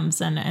basketball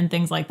camps and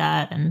things like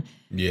that, and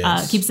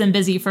keeps them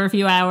busy for a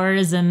few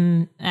hours,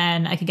 and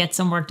I could get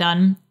some work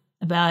done.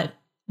 But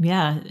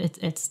yeah,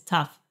 it's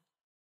tough.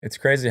 It's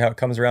crazy how it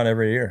comes around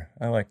every year.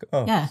 I'm like,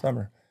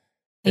 summer.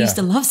 I used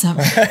to love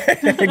summer.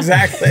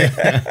 Exactly.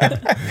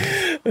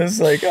 It's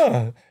like,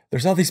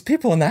 there's all these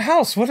people in the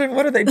house. What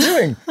are they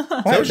doing?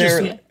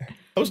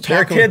 There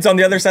are kids on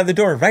the other side of the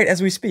door right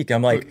as we speak.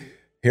 I'm like,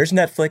 here's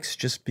Netflix.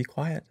 Just be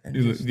quiet.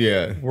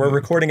 We're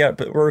recording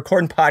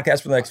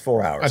podcasts for the next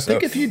 4 hours. I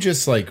think if you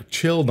just like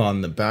chilled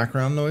on the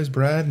background noise,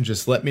 Brad, and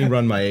just let me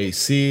run my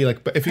AC.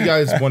 Like, if you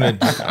guys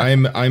wanted,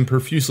 I'm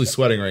profusely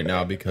sweating right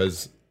now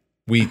because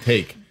we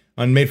take.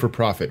 On Made for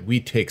Profit,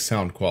 we take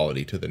sound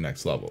quality to the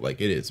next level.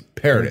 Like, it is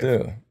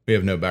imperative. We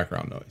have no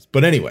background noise.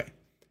 But anyway,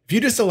 if you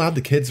just allowed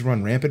the kids to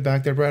run rampant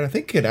back there, Brad, I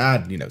think it could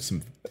add,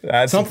 some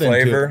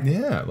flavor.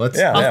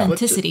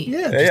 Authenticity.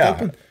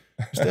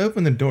 Just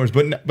open the doors.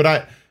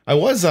 But I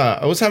was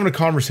having a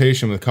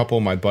conversation with a couple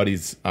of my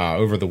buddies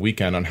over the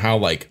weekend on how,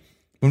 like,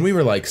 when we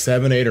were like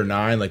 7, 8, or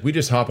 9, like, we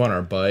just hop on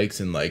our bikes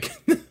and like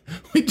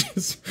we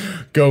just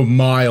go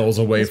miles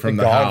away from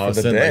the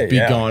house and like be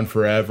gone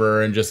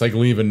forever, and just like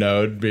leave a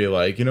note, be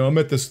like, I'm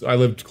at this. I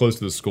lived close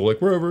to the school.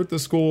 Like, we're over at the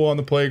school on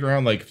the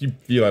playground. Like, if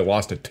you like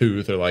lost a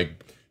tooth or like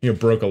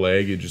broke a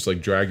leg, you just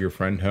like drag your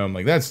friend home.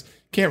 Like,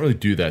 can't really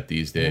do that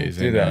these days.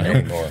 Do that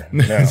anymore.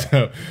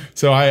 No.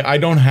 So I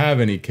don't have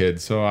any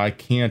kids, so I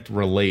can't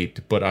relate.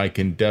 But I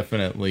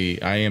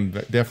am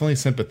definitely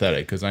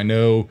sympathetic because I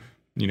know.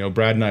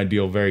 Brad and I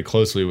deal very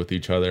closely with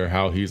each other,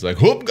 how he's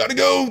like, oh, gotta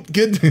go.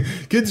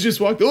 Kids just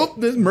walked. Oh,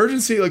 there's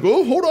emergency. Like,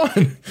 oh, hold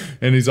on.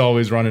 And he's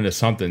always running to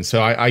something.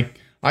 So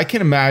I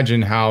can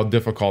imagine how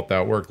difficult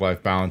that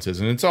work-life balance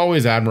is. And it's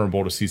always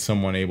admirable to see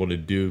someone able to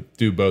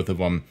do both of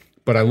them.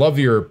 But I love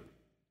your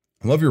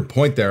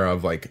point there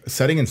of like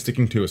setting and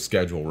sticking to a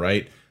schedule,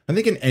 right? I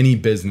think in any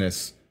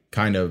business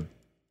kind of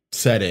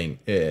setting,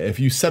 if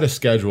you set a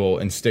schedule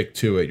and stick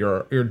to it,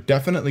 you're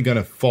definitely going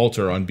to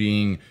falter on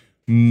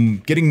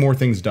getting more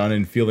things done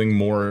and feeling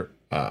more,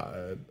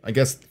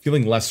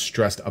 feeling less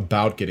stressed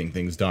about getting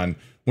things done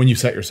when you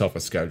set yourself a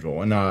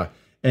schedule.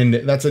 And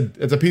that's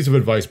a piece of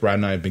advice Brad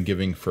and I have been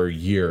giving for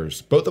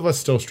years. Both of us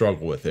still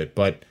struggle with it,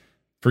 but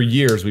for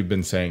years we've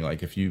been saying,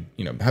 like, if you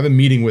have a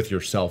meeting with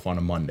yourself on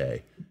a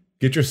Monday,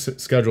 get your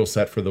schedule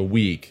set for the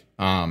week.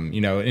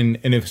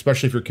 And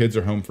especially if your kids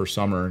are home for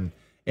summer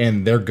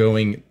and they're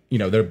going,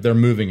 they're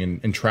moving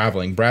and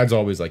traveling. Brad's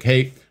always like,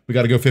 hey, we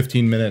got to go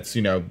 15 minutes,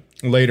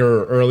 later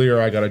or earlier.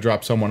 I got to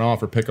drop someone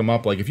off or pick them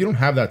up. Like, if you don't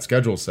have that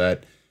schedule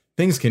set,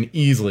 things can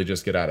easily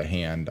just get out of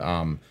hand.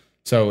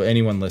 So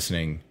anyone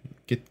listening,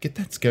 get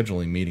that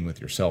scheduling meeting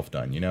with yourself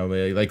done,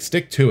 like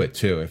stick to it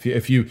too.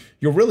 If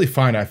you'll really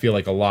find, I feel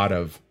like, a lot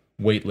of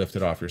weight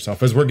lifted off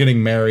yourself as we're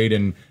getting married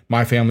and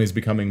my family is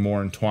becoming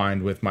more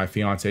entwined with my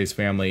fiance's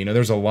family.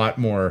 There's a lot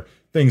more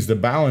things to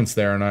balance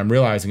there. And I'm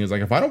realizing is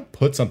like, if I don't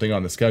put something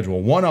on the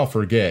schedule, 1, I'll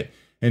forget.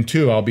 And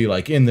 2, I'll be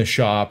like in the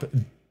shop,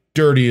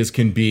 dirty as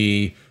can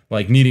be,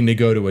 like needing to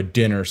go to a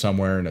dinner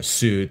somewhere in a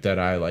suit that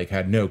I like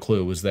had no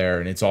clue was there.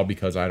 And it's all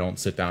because I don't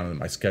sit down in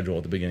my schedule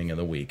at the beginning of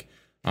the week.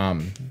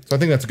 So I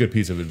think that's a good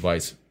piece of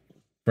advice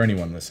for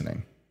anyone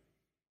listening.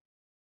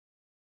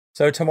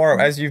 So Tamar,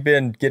 as you've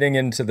been getting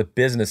into the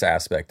business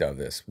aspect of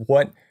this,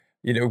 what,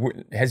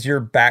 has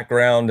your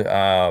background,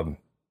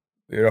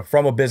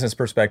 from a business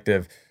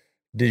perspective,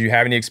 did you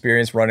have any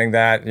experience running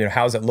that?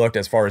 How's it looked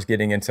as far as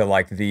getting into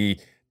like the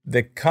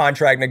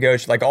contract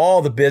negotiation, like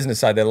all the business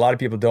side that a lot of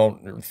people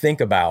don't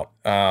think about?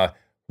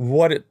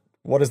 What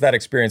has that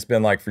experience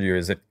been like for you?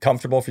 Is it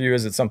comfortable for you?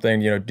 Is it something,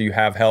 do you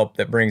have help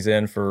that brings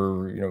in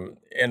for,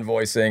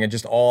 invoicing and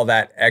just all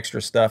that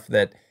extra stuff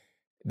that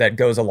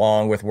goes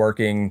along with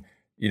working,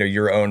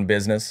 your own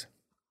business?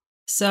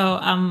 So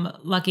I'm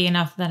lucky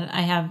enough that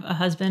I have a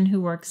husband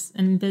who works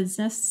in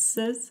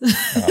businesses.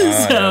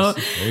 So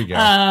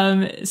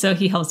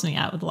he helps me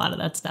out with a lot of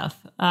that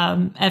stuff.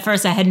 At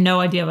first I had no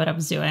idea what I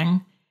was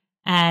doing,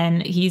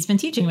 and he's been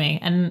teaching me.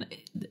 And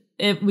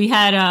we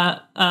had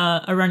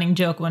a running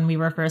joke when we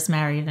were first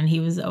married, and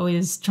he was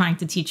always trying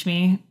to teach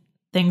me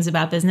things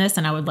about business,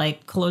 and I would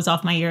like close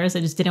off my ears. I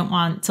just didn't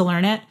want to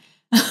learn it.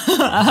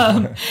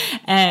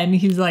 And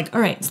he's like,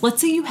 all right, so let's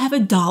say you have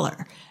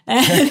 $1.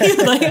 And he's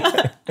like,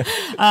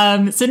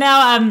 so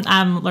now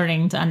I'm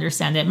learning to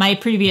understand it. My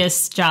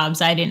previous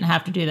jobs, I didn't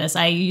have to do this.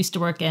 I used to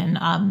work in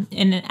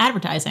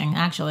advertising,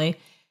 actually.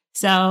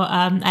 So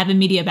I have a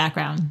media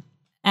background,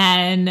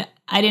 and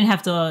I didn't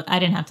have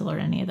to learn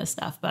any of this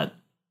stuff, but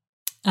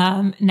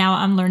now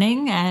I'm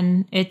learning,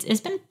 and it's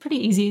been pretty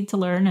easy to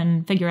learn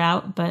and figure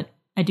out, but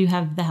I do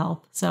have the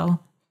help. So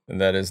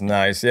that is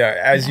nice. Yeah.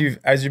 As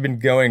you've been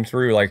going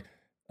through, like,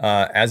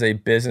 as a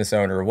business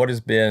owner, what has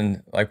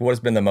been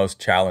the most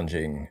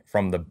challenging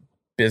from the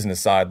business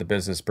side, the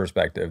business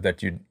perspective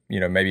that you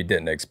maybe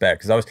didn't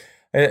expect? Because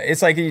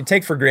it's like you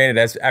take for granted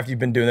as after you've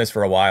been doing this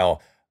for a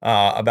while,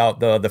 about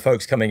the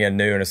folks coming in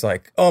new, and it's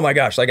like, oh my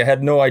gosh, like I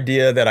had no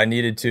idea that I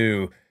needed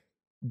to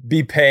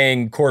be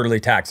paying quarterly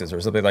taxes or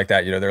something like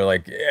that. They're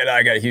like, and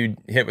I got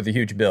hit with a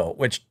huge bill,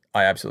 which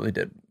I absolutely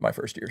did my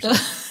first year. So.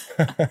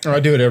 I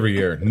do it every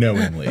year,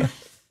 knowingly.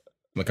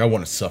 Like I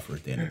want to suffer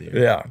at the end of the year.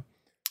 Yeah.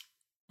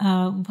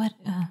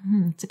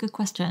 It's a good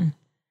question.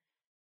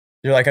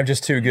 You're like, I'm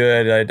just too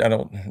good.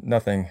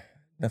 Nothing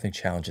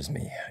challenges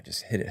me. I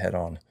just hit it head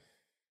on.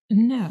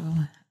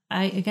 No,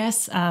 I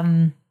guess,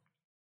 hold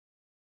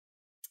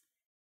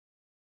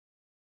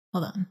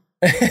on.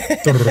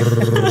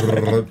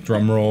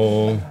 Drum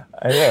roll.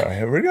 I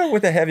know. We're going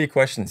with the heavy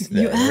questions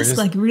today. You ask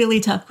like really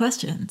tough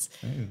questions.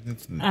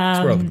 That's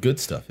where all the good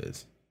stuff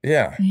is.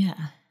 Yeah. Yeah.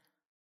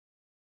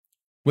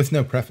 With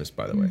no preface,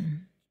 by the way.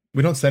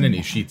 We don't send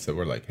any sheets that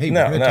we're like, hey,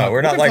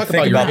 we're not like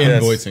thinking about your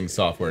invoicing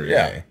software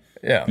today.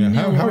 Yeah.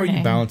 How are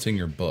you balancing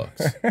your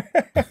books?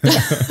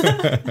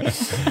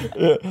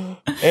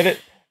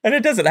 And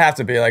it doesn't have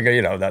to be like,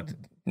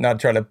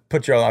 not trying to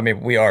put you on. I mean,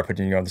 we are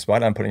putting you on the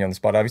spot. I'm putting you on the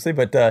spot, obviously,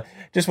 but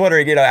just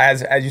wondering,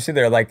 as you sit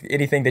there, like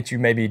anything that you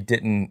maybe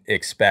didn't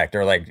expect,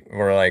 or like,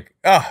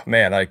 oh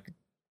man, like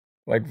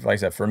I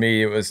said, for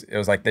me, it was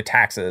like the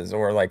taxes,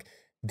 or like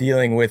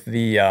dealing with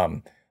the,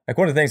 like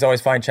one of the things I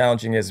always find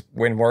challenging is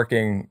when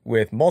working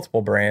with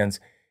multiple brands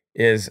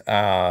is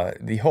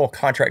the whole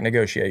contract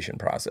negotiation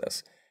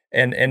process,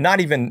 and not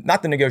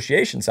the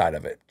negotiation side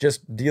of it,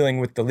 just dealing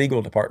with the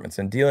legal departments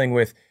and dealing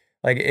with,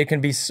 like, it can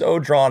be so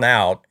drawn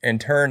out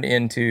and turned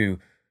into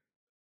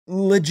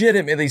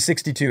legitimately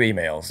 62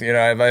 emails.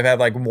 I've had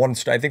like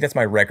I think that's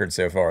my record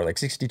so far, like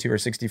 62 or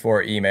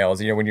 64 emails.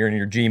 When you're in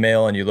your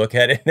Gmail and you look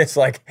at it and it's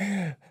like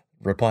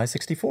reply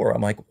 64.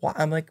 I'm like, what?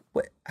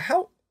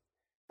 How?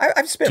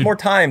 I've spent more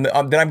time than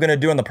I'm going to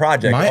do on the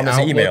project on this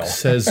email. My Outlook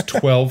says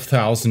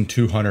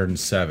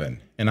 12,207.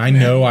 And I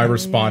know I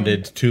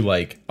responded to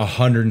like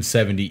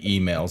 170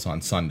 emails on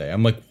Sunday.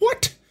 I'm like,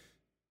 what?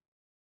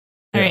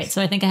 All right,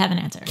 so I think I have an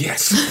answer.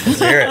 Yes. Let's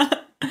hear it.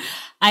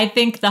 I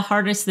think the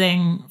hardest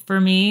thing for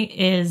me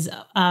is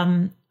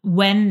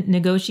when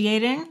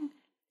negotiating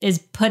is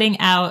putting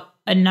out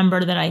a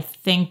number that I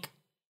think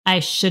I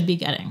should be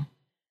getting.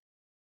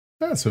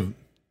 So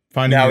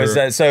is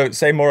that so?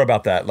 Say more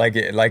about that. Like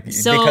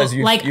so, because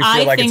you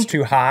feel like it's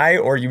too high,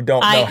 or you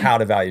don't know how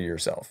to value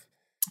yourself.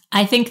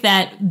 I think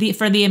that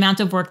for the amount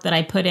of work that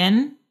I put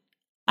in,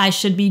 I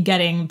should be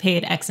getting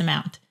paid X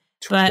amount.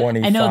 But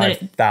I know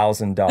that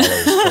 $25,000 per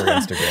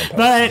Instagram post.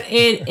 But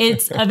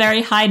it's a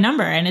very high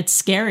number, and it's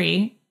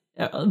scary.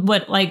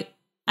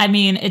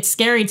 It's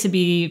scary to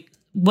be.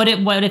 What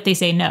if they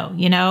say no?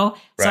 Right.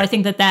 So I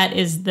think that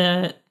is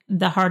the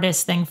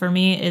hardest thing for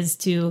me, is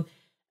to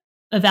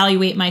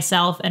evaluate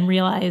myself and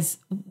realize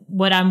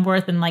what I'm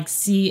worth, and like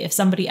see if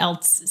somebody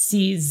else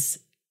is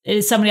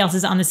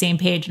on the same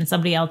page, and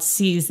somebody else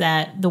sees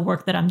that the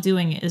work that I'm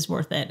doing is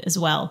worth it as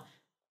well.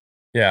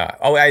 Yeah.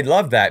 Oh, I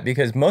love that,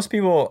 because most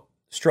people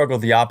struggle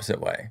the opposite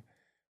way.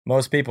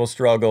 Most people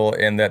struggle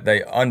in that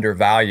they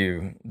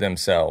undervalue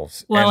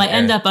themselves. Well, I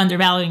end up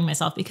undervaluing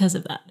myself because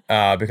of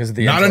that. Because of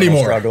the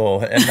internal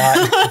struggle and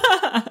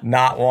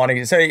not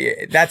wanting. So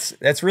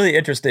that's really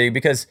interesting,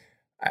 because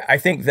I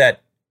think that,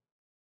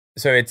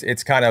 so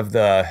it's kind of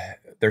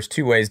there's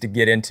two ways to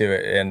get into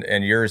it,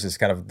 and yours is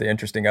kind of the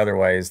interesting other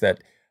way, is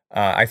that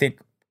I think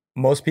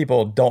most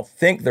people don't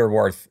think they're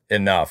worth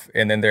enough,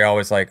 and then they're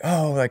always like,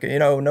 oh, like,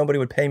 nobody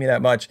would pay me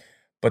that much.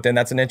 But then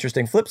that's an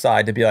interesting flip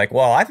side to be like,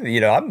 well,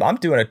 I'm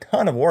doing a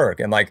ton of work,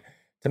 and like,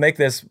 to make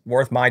this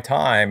worth my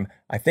time,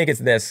 I think it's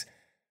this.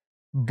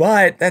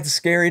 but that's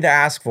scary to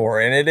ask for,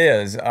 and it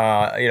is.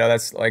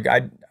 That's like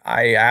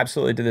I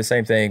absolutely did the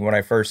same thing when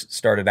I first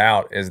started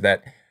out. Is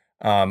that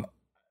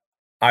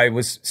I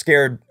was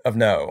scared of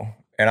no,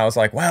 and I was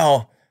like,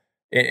 well,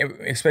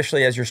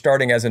 especially as you're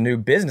starting as a new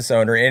business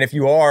owner, and if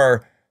you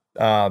are,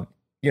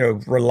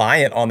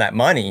 reliant on that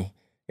money,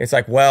 it's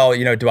like, well,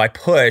 do I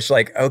push?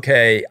 Like,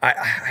 okay,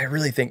 I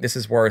really think this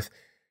is worth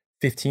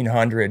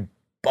 1,500.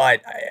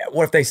 But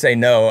what if they say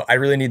no? I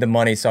really need the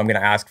money, so I'm going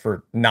to ask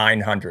for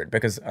 900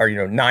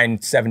 or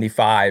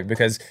 975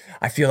 because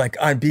I feel like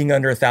I'm being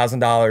under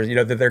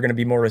 $1,000. That they're going to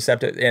be more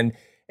receptive, and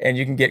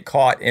you can get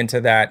caught into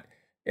that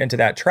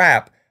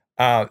trap.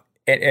 And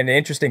an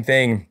interesting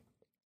thing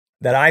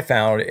that I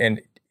found,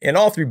 and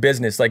all through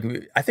business, like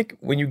I think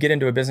when you get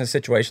into a business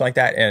situation like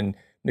that and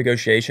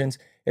negotiations,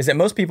 is that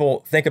most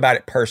people think about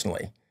it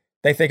personally.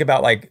 They think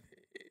about like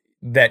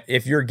that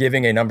if you're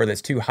giving a number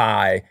that's too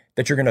high,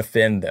 that you're going to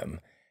offend them.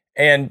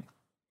 And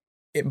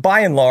by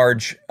and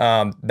large,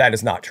 that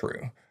is not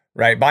true,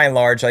 right? By and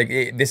large,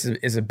 this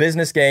is a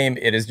business game.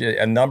 It is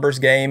a numbers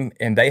game,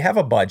 and they have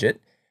a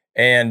budget.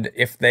 And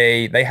if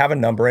they have a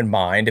number in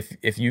mind,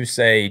 if you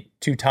say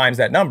 2 times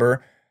that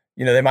number,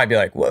 they might be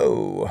like,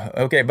 whoa,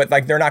 okay. But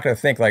like, they're not going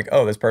to think like,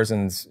 oh, this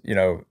person's,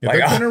 they're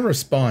going to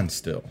respond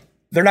still.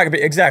 They're not going to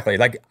be exactly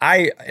like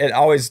I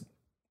always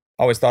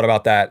thought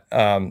about that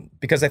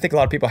because I think a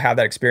lot of people have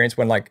that experience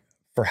when like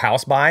for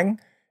house buying.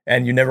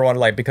 And you never want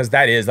to because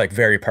that is like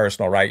very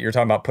personal, right? You're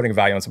talking about putting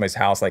value on somebody's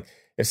house. Like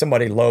if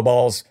somebody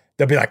lowballs,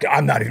 they'll be like,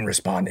 I'm not even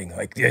responding.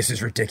 Like, this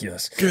is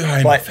ridiculous.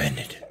 I'm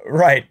offended.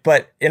 Right.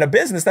 But in a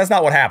business, that's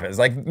not what happens.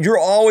 Like you're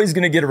always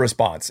going to get a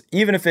response,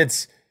 even if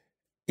it's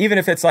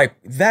like,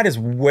 that is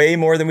way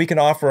more than we can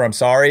offer. I'm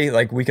sorry.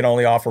 Like we can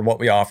only offer what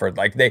we offered.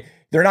 Like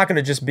they're not going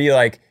to just be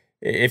like,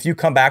 if you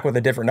come back with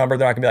a different number,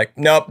 they're not gonna be like,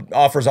 nope,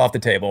 offer's off the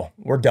table.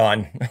 We're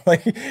done.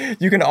 Like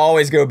you can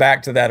always go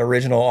back to that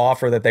original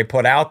offer that they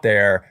put out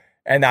there.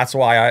 And that's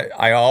why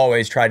I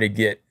always try to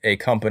get a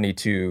company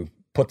to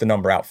put the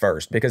number out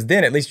first, because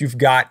then at least you've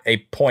got a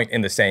point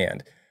in the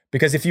sand.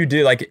 Because if you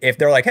do, like, if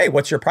they're like, hey,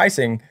 what's your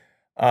pricing?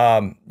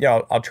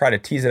 I'll try to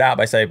tease it out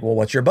by saying, well,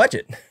 what's your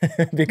budget?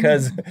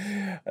 Because,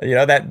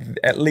 that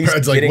at least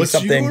Brad's getting like, what's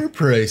something. Your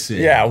pricing?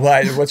 Yeah,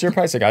 well, what's your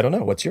pricing? I don't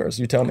know. What's yours?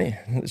 You tell me.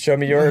 Show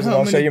me yours, and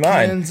I'll show you mine. How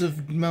many cans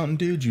of Mountain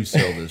Dew did you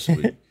sell this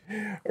week?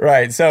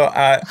 Right. So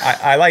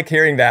I like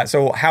hearing that.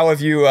 So how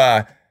have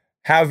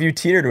you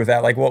teetered with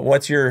that? Like,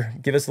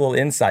 give us a little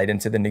insight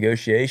into the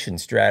negotiation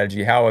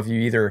strategy. How have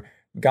you either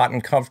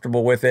gotten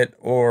comfortable with it,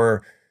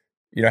 or,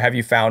 have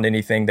you found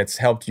anything that's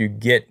helped you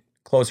get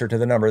closer to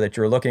the number that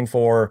you're looking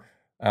for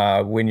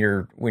when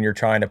you're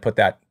trying to put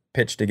that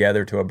pitch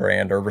together to a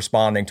brand or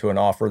responding to an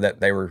offer that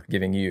they were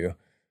giving you?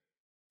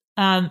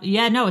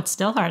 No, it's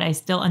still hard. I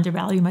still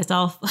undervalue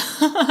myself,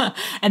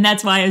 and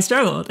that's why I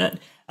struggle with it.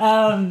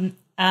 No,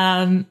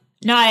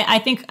 I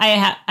think I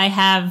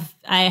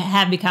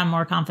have become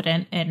more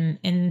confident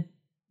in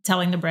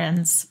telling the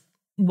brands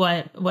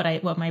what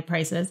my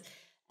price is,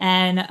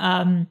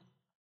 and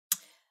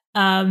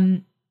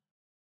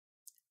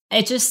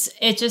it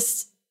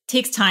just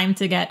takes time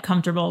to get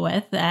comfortable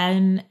with,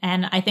 and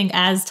I think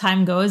as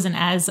time goes and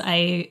as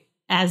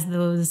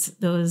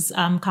those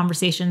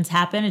conversations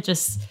happen,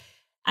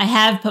 I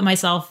have put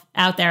myself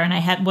out there, and I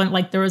had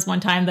there was one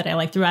time that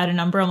I threw out a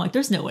number. I'm like,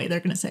 there's no way they're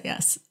going to say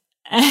yes.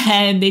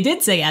 And they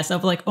did say yes. I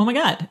was like, oh my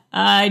God,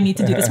 I need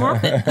to do this more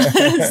often.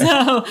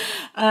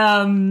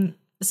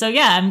 So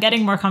yeah, I'm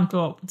getting more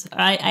comfortable.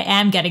 I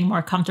am getting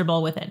more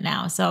comfortable with it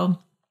now. So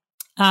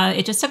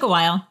it just took a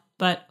while,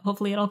 but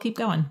hopefully it'll keep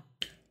going.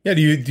 Yeah.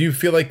 Do you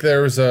feel like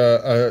there was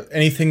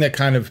anything that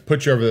kind of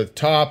put you over the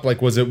top?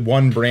 Like, was it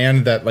one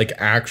brand that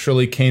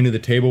actually came to the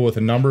table with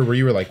a number where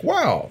you were like,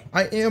 wow,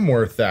 I am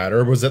worth that?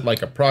 Or was it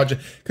like a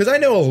project? Because I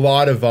know a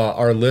lot of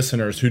our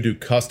listeners who do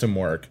custom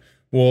work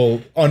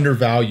will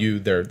undervalue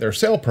their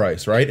sale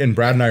price, right? And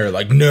Brad and I are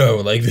like,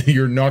 no,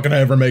 you're not going to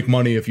ever make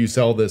money if you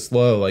sell this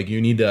low.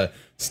 You need to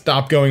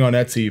stop going on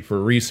Etsy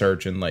for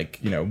research. And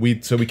we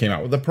came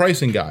out with a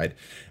pricing guide.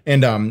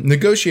 And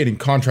negotiating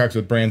contracts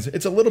with brands,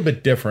 it's a little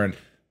bit different.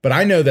 But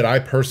I know that I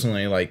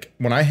personally,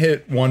 when I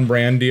hit one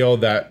brand deal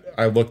that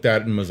I looked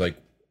at and was like,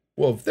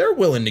 well, if they're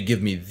willing to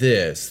give me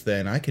this,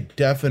 then I could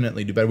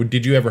definitely do better.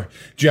 Did you have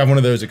one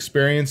of those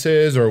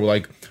experiences, or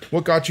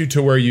what got you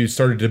to where you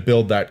started to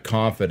build that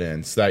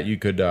confidence that you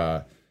could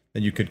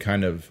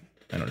kind of,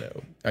 I don't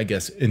know, I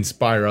guess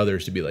inspire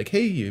others to be like,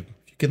 hey, you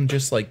can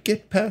just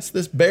get past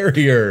this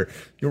barrier.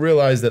 You'll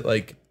realize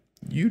that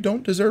you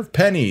don't deserve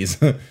pennies,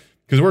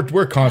 because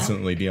we're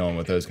constantly dealing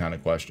with those kind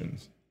of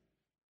questions.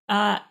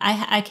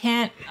 I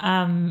can't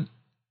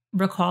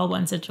recall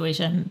one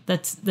situation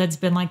that's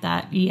been like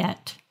that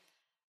yet.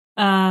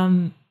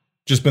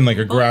 Just been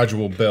a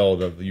gradual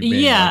build of you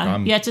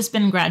being it's just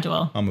been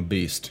gradual. I'm a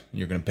beast.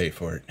 You're gonna pay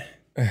for it.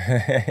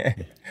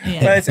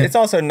 But it's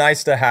also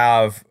nice to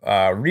have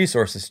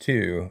resources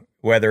too,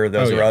 whether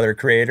those are other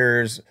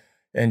creators,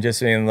 and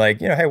just being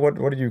hey, what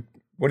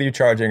are you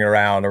charging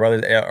around,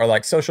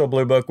 or Social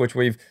Blue Book, which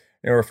we've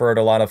referred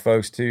a lot of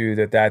folks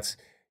to, that's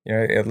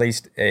at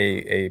least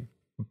a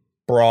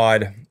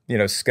broad,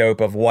 scope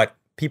of what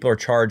people are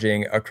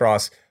charging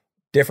across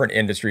different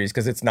industries,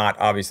 because it's not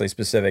obviously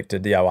specific to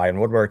DIY and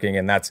woodworking.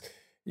 And that's,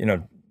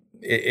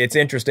 it's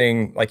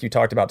interesting, like you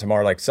talked about,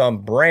 Tamar, like some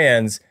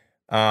brands,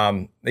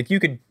 like you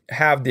could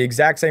have the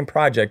exact same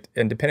project,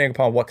 and depending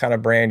upon what kind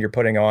of brand you're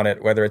putting on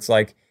it, whether it's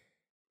like,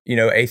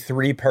 a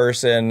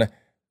 3-person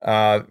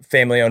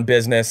family-owned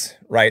business,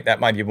 right? That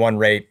might be one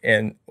rate,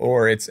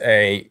 or it's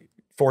a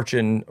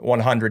Fortune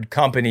 100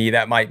 company,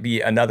 that might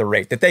be another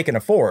rate that they can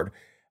afford.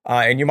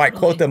 And you might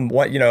quote them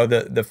what,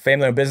 the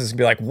family-owned business can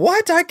be like,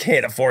 what? I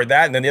can't afford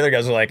that. And then the other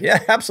guys are like, yeah,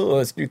 absolutely.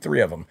 Let's do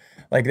 3 of them.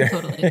 Like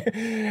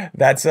totally.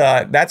 That's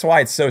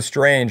why it's so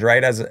strange,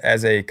 right?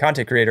 As a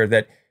content creator,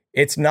 that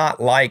it's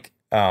not like,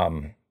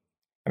 I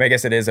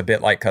guess it is a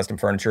bit like custom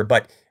furniture,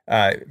 but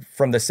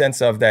from the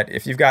sense of that,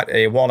 if you've got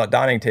a walnut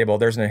dining table,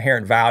 there's an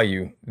inherent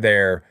value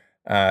there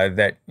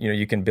that,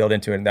 you can build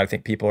into it. And I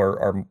think people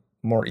are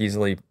more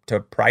easily to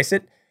price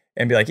it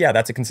and be like, yeah,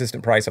 that's a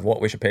consistent price of what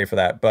we should pay for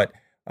that. But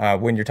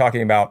when you're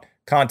talking about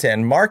content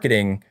and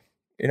marketing,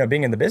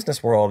 being in the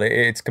business world,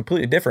 it's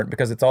completely different,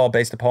 because it's all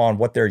based upon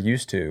what they're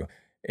used to.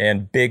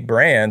 And big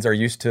brands are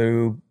used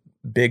to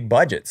big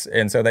budgets.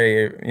 And so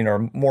they,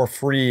 are more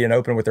free and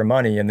open with their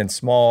money. And then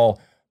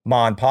small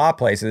mom and pop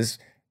places,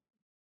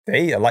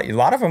 a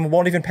lot of them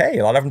won't even pay.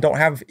 A lot of them don't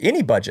have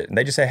any budget. And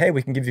they just say, hey,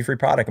 we can give you free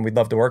product and we'd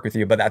love to work with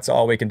you, but that's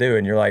all we can do.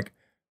 And you're like,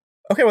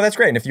 okay, well, that's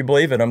great. And if you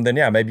believe in them, then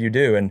yeah, maybe you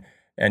do.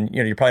 And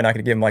you're probably not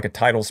going to give them like a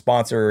title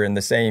sponsor in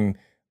the same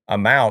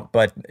amount,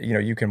 but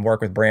you can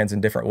work with brands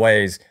in different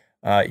ways,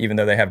 even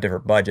though they have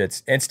different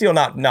budgets, and still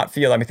not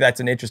feel, that's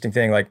an interesting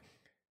thing, like,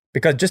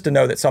 because just to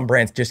know that some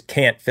brands just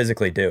can't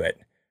physically do it,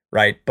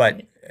 right?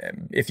 But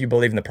if you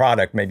believe in the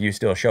product, maybe you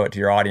still show it to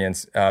your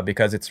audience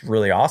because it's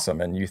really awesome,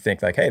 and you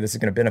think like, hey, this is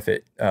going to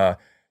benefit the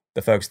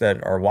folks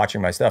that are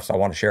watching my stuff, so I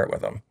want to share it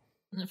with them.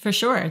 For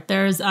sure.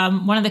 There's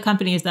one of the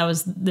companies that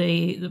was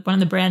one of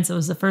the brands that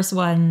was the first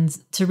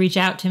ones to reach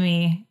out to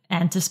me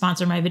and to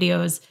sponsor my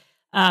videos.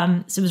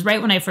 So it was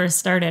right when I first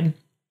started.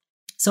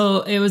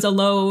 So it was a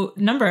low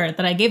number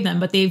that I gave them,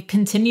 but they've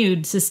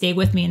continued to stay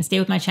with me and stay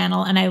with my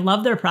channel. And I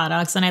love their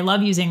products and I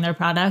love using their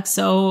products.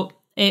 So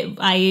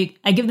I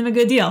give them a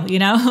good deal,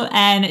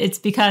 and it's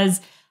because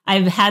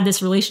I've had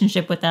this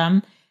relationship with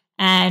them,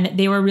 and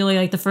they were really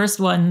like the first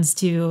ones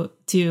to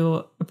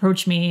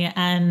approach me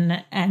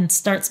and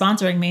start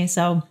sponsoring me.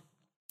 So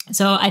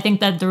I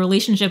think that the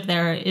relationship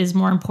there is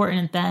more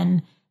important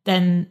than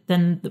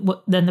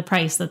the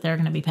price that they're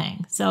going to be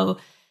paying. So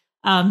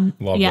love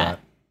that.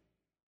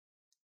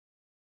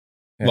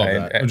 Love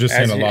that. I'm just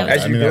saying a lot.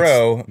 As you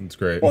grow, it's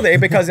great. Well,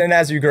 because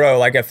as you grow,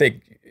 like I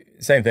think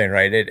same thing,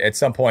 right? At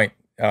some point,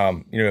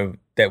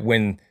 that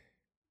when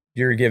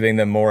you're giving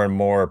them more and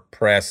more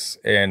press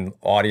and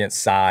audience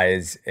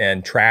size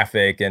and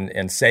traffic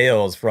and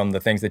sales from the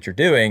things that you're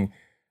doing,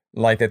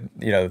 like that,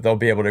 they'll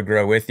be able to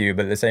grow with you.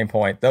 But at the same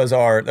point, those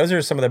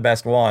are some of the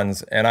best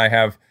ones, and I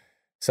have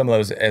some of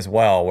those as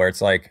well, where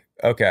it's like,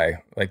 okay,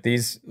 like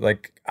these,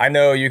 like I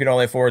know you can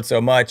only afford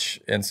so much,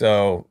 and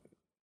so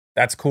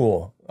that's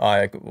cool.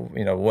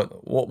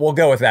 We'll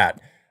go with that.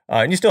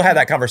 And you still have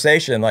that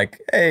conversation, like,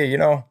 hey,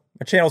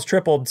 my channel's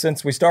tripled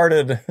since we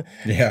started.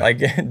 Yeah. Like,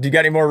 do you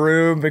got any more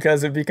room?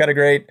 Because it'd be kind of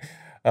great.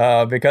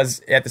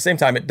 Because at the same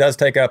time, it does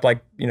take up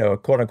like, a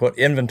quote unquote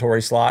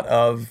inventory slot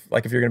of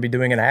like, if you're going to be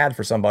doing an ad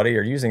for somebody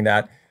or using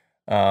that,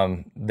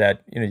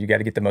 you got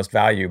to get the most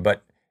value,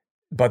 but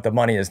the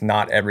money is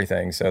not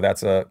everything. So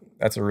that's a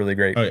really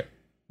great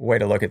way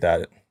to look at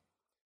that.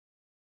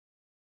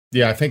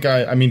 Yeah, I think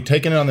I mean,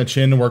 taking it on the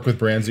chin to work with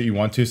brands that you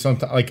want to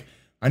sometimes, like,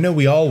 I know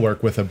we all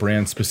work with a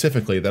brand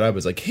specifically that I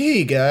was like,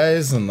 hey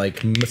guys, and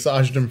like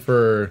massaged them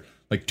for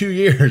like 2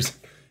 years.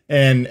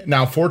 And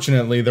now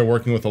fortunately they're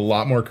working with a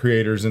lot more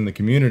creators in the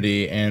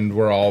community, and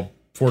we're all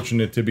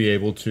fortunate to be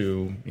able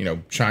to,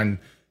 shine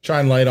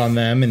light on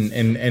them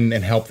and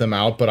help them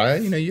out.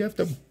 But you have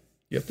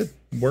to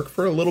work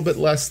for a little bit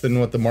less than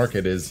what the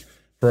market is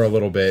for a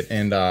little bit.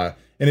 And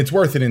it's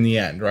worth it in the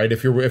end, right?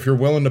 If you're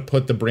willing to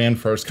put the brand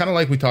first, kind of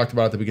like we talked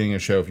about at the beginning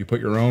of the show, if you put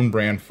your own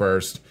brand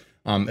first,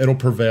 it'll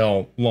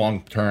prevail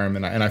long term.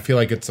 And I feel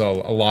like it's a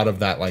lot of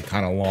that like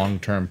kind of long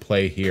term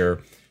play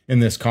here in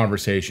this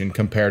conversation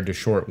compared to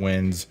short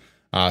wins,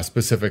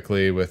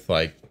 specifically with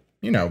like,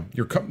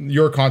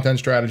 your content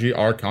strategy,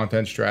 our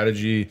content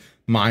strategy,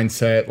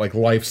 mindset, like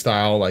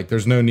lifestyle. Like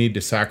there's no need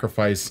to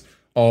sacrifice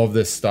all of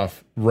this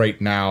stuff right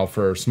now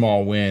for a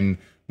small win,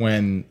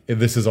 when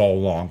this is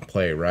all long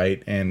play,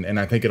 right? And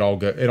I think it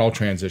all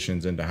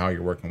transitions into how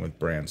you're working with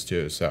brands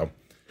too. So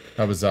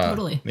that was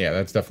totally. Yeah,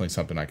 that's definitely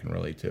something I can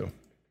relate to.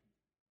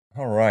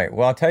 All right.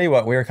 Well, I'll tell you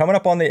what, we're coming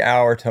up on the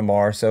hour,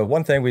 Tamar. So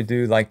one thing we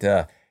do like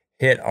to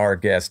hit our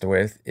guest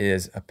with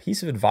is a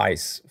piece of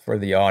advice for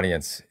the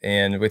audience.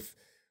 And with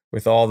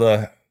all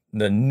the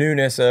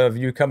newness of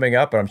you coming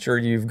up, I'm sure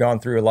you've gone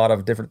through a lot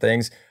of different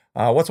things.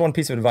 What's one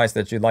piece of advice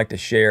that you'd like to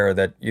share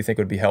that you think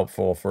would be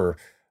helpful for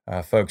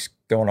folks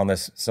going on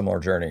this similar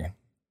journey?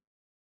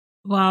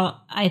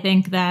 Well, I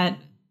think that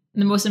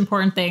the most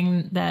important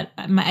thing that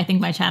I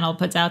think my channel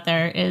puts out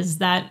there is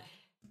that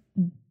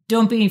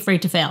don't be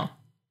afraid to fail.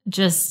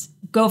 Just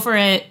go for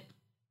it.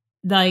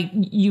 Like,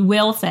 you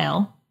will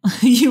fail.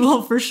 You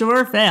will for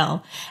sure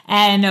fail.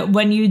 And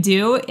when you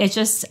do, it's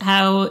just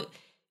how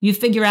you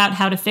figure out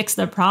how to fix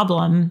the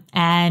problem,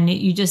 and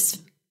you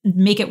just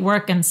make it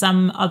work in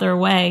some other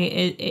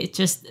way. It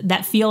just,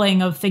 that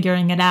feeling of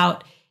figuring it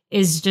out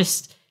is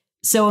just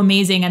so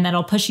amazing. And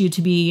that'll push you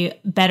to be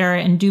better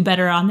and do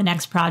better on the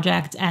next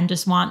project, and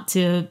just want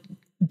to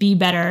be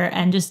better,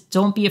 and just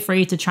don't be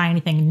afraid to try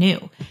anything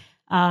new.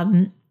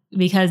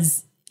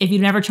 Because if you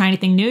never try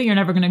anything new, you're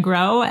never going to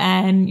grow,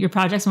 and your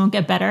projects won't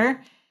get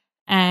better,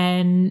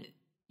 and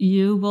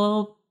you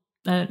will,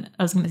 I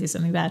was going to say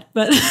something bad,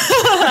 but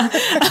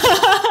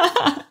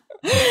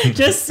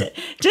just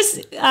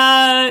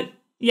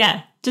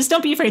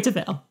don't be afraid to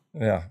fail.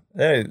 Yeah.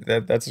 Hey,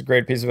 that's a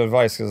great piece of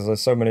advice,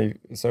 because so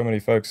many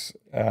folks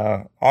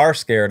are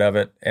scared of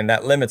it, and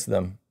that limits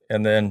them.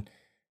 And then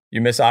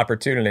you miss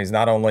opportunities,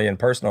 not only in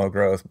personal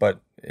growth, but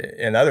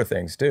in other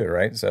things too,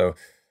 right? So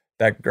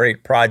that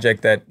great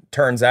project that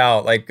turns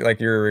out like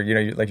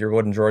your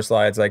wooden drawer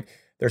slides, like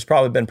there's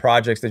probably been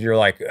projects that you're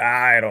like,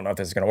 I don't know if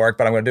this is going to work,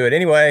 but I'm going to do it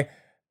anyway.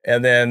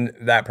 And then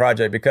that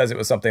project, because it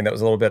was something that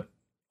was a little bit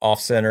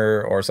off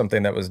center or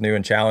something that was new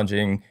and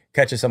challenging,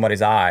 catches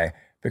somebody's eye,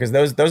 because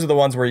those are the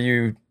ones where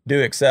you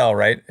do excel,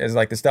 right? Is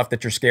like the stuff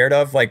that you're scared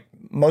of. Like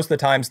most of the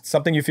times,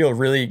 something you feel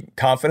really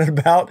confident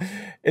about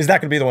is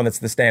not going to be the one that's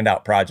the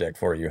standout project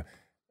for you.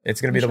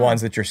 It's going to be the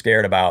ones that you're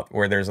scared about,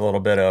 where there's a little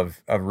bit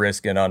of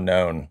risk and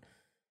unknown.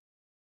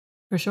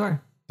 For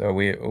sure. So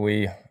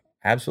we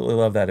absolutely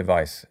love that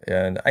advice,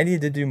 and I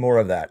need to do more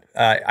of that.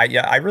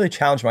 I really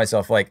challenge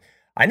myself. Like,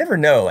 I never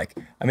know. Like,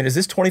 I mean, is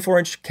this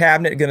 24-inch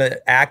cabinet going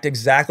to act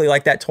exactly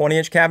like that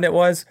 20-inch cabinet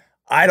was?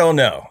 I don't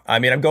know. I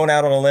mean, I'm going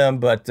out on a limb,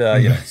 but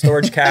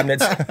storage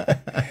cabinets,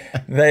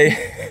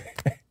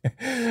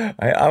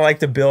 I like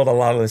to build a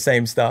lot of the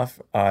same stuff.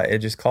 I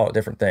just call it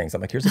different things.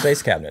 I'm like, here's a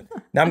base cabinet.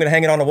 Now I'm going to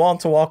hang it on a wall.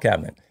 It's a wall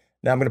cabinet.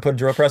 Now I'm going to put a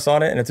drill press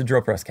on it, and it's a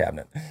drill press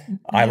cabinet.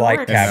 I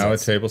like cabinets. And now a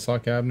table saw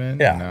cabinet.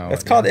 Yeah,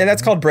 that's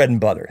called bread and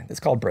butter. It's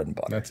called bread and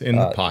butter. That's in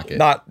the pocket.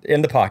 Not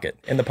in the pocket.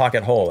 In the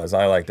pocket hole, as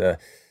I like to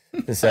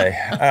say.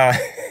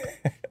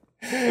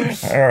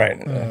 All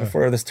right.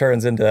 Before this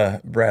turns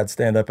into Brad's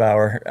stand-up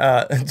hour,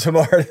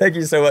 Tamar, thank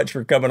you so much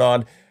for coming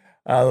on.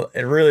 I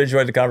really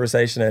enjoyed the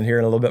conversation and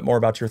hearing a little bit more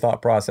about your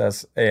thought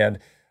process and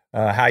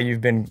how you've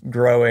been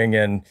growing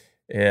and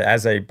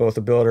as both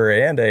a builder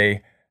and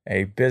a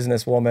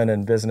businesswoman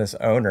and business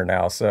owner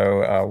now.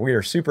 So we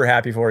are super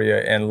happy for you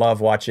and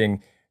love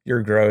watching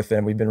your growth.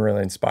 And we've been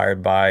really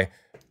inspired by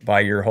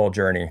your whole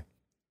journey.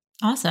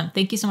 Awesome.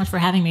 Thank you so much for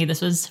having me.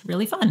 This was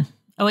really fun.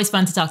 Always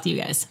fun to talk to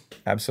you guys.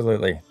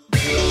 Absolutely.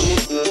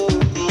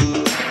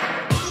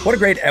 What a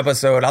great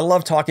episode. I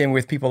love talking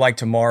with people like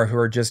Tamar, who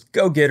are just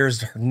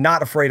go-getters,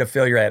 not afraid of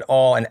failure at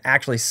all. And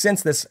actually,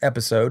 since this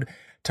episode,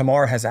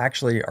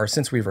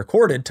 since we've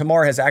recorded,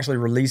 Tamar has actually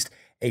released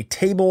a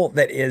table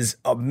that is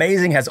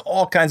amazing, has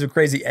all kinds of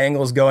crazy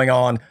angles going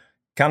on.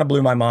 Kind of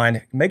blew my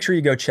mind. Make sure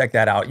you go check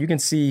that out. You can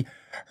see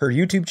her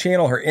YouTube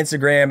channel, her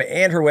Instagram,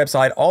 and her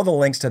website, all the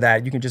links to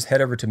that. You can just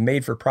head over to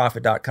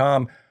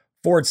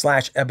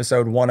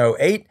madeforprofit.com/episode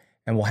 108,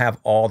 and we'll have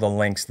all the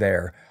links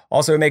there.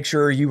 Also, make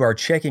sure you are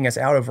checking us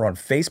out over on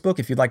Facebook.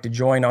 If you'd like to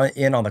join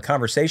in on the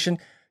conversation,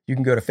 you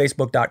can go to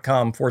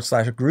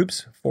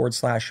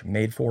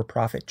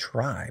facebook.com/groups/madeforprofit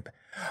tribe.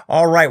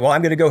 All right, well,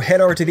 I'm going to go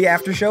head over to the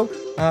after show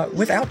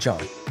without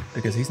John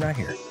because he's not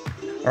here.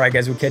 All right,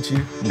 guys, we'll catch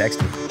you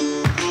next week.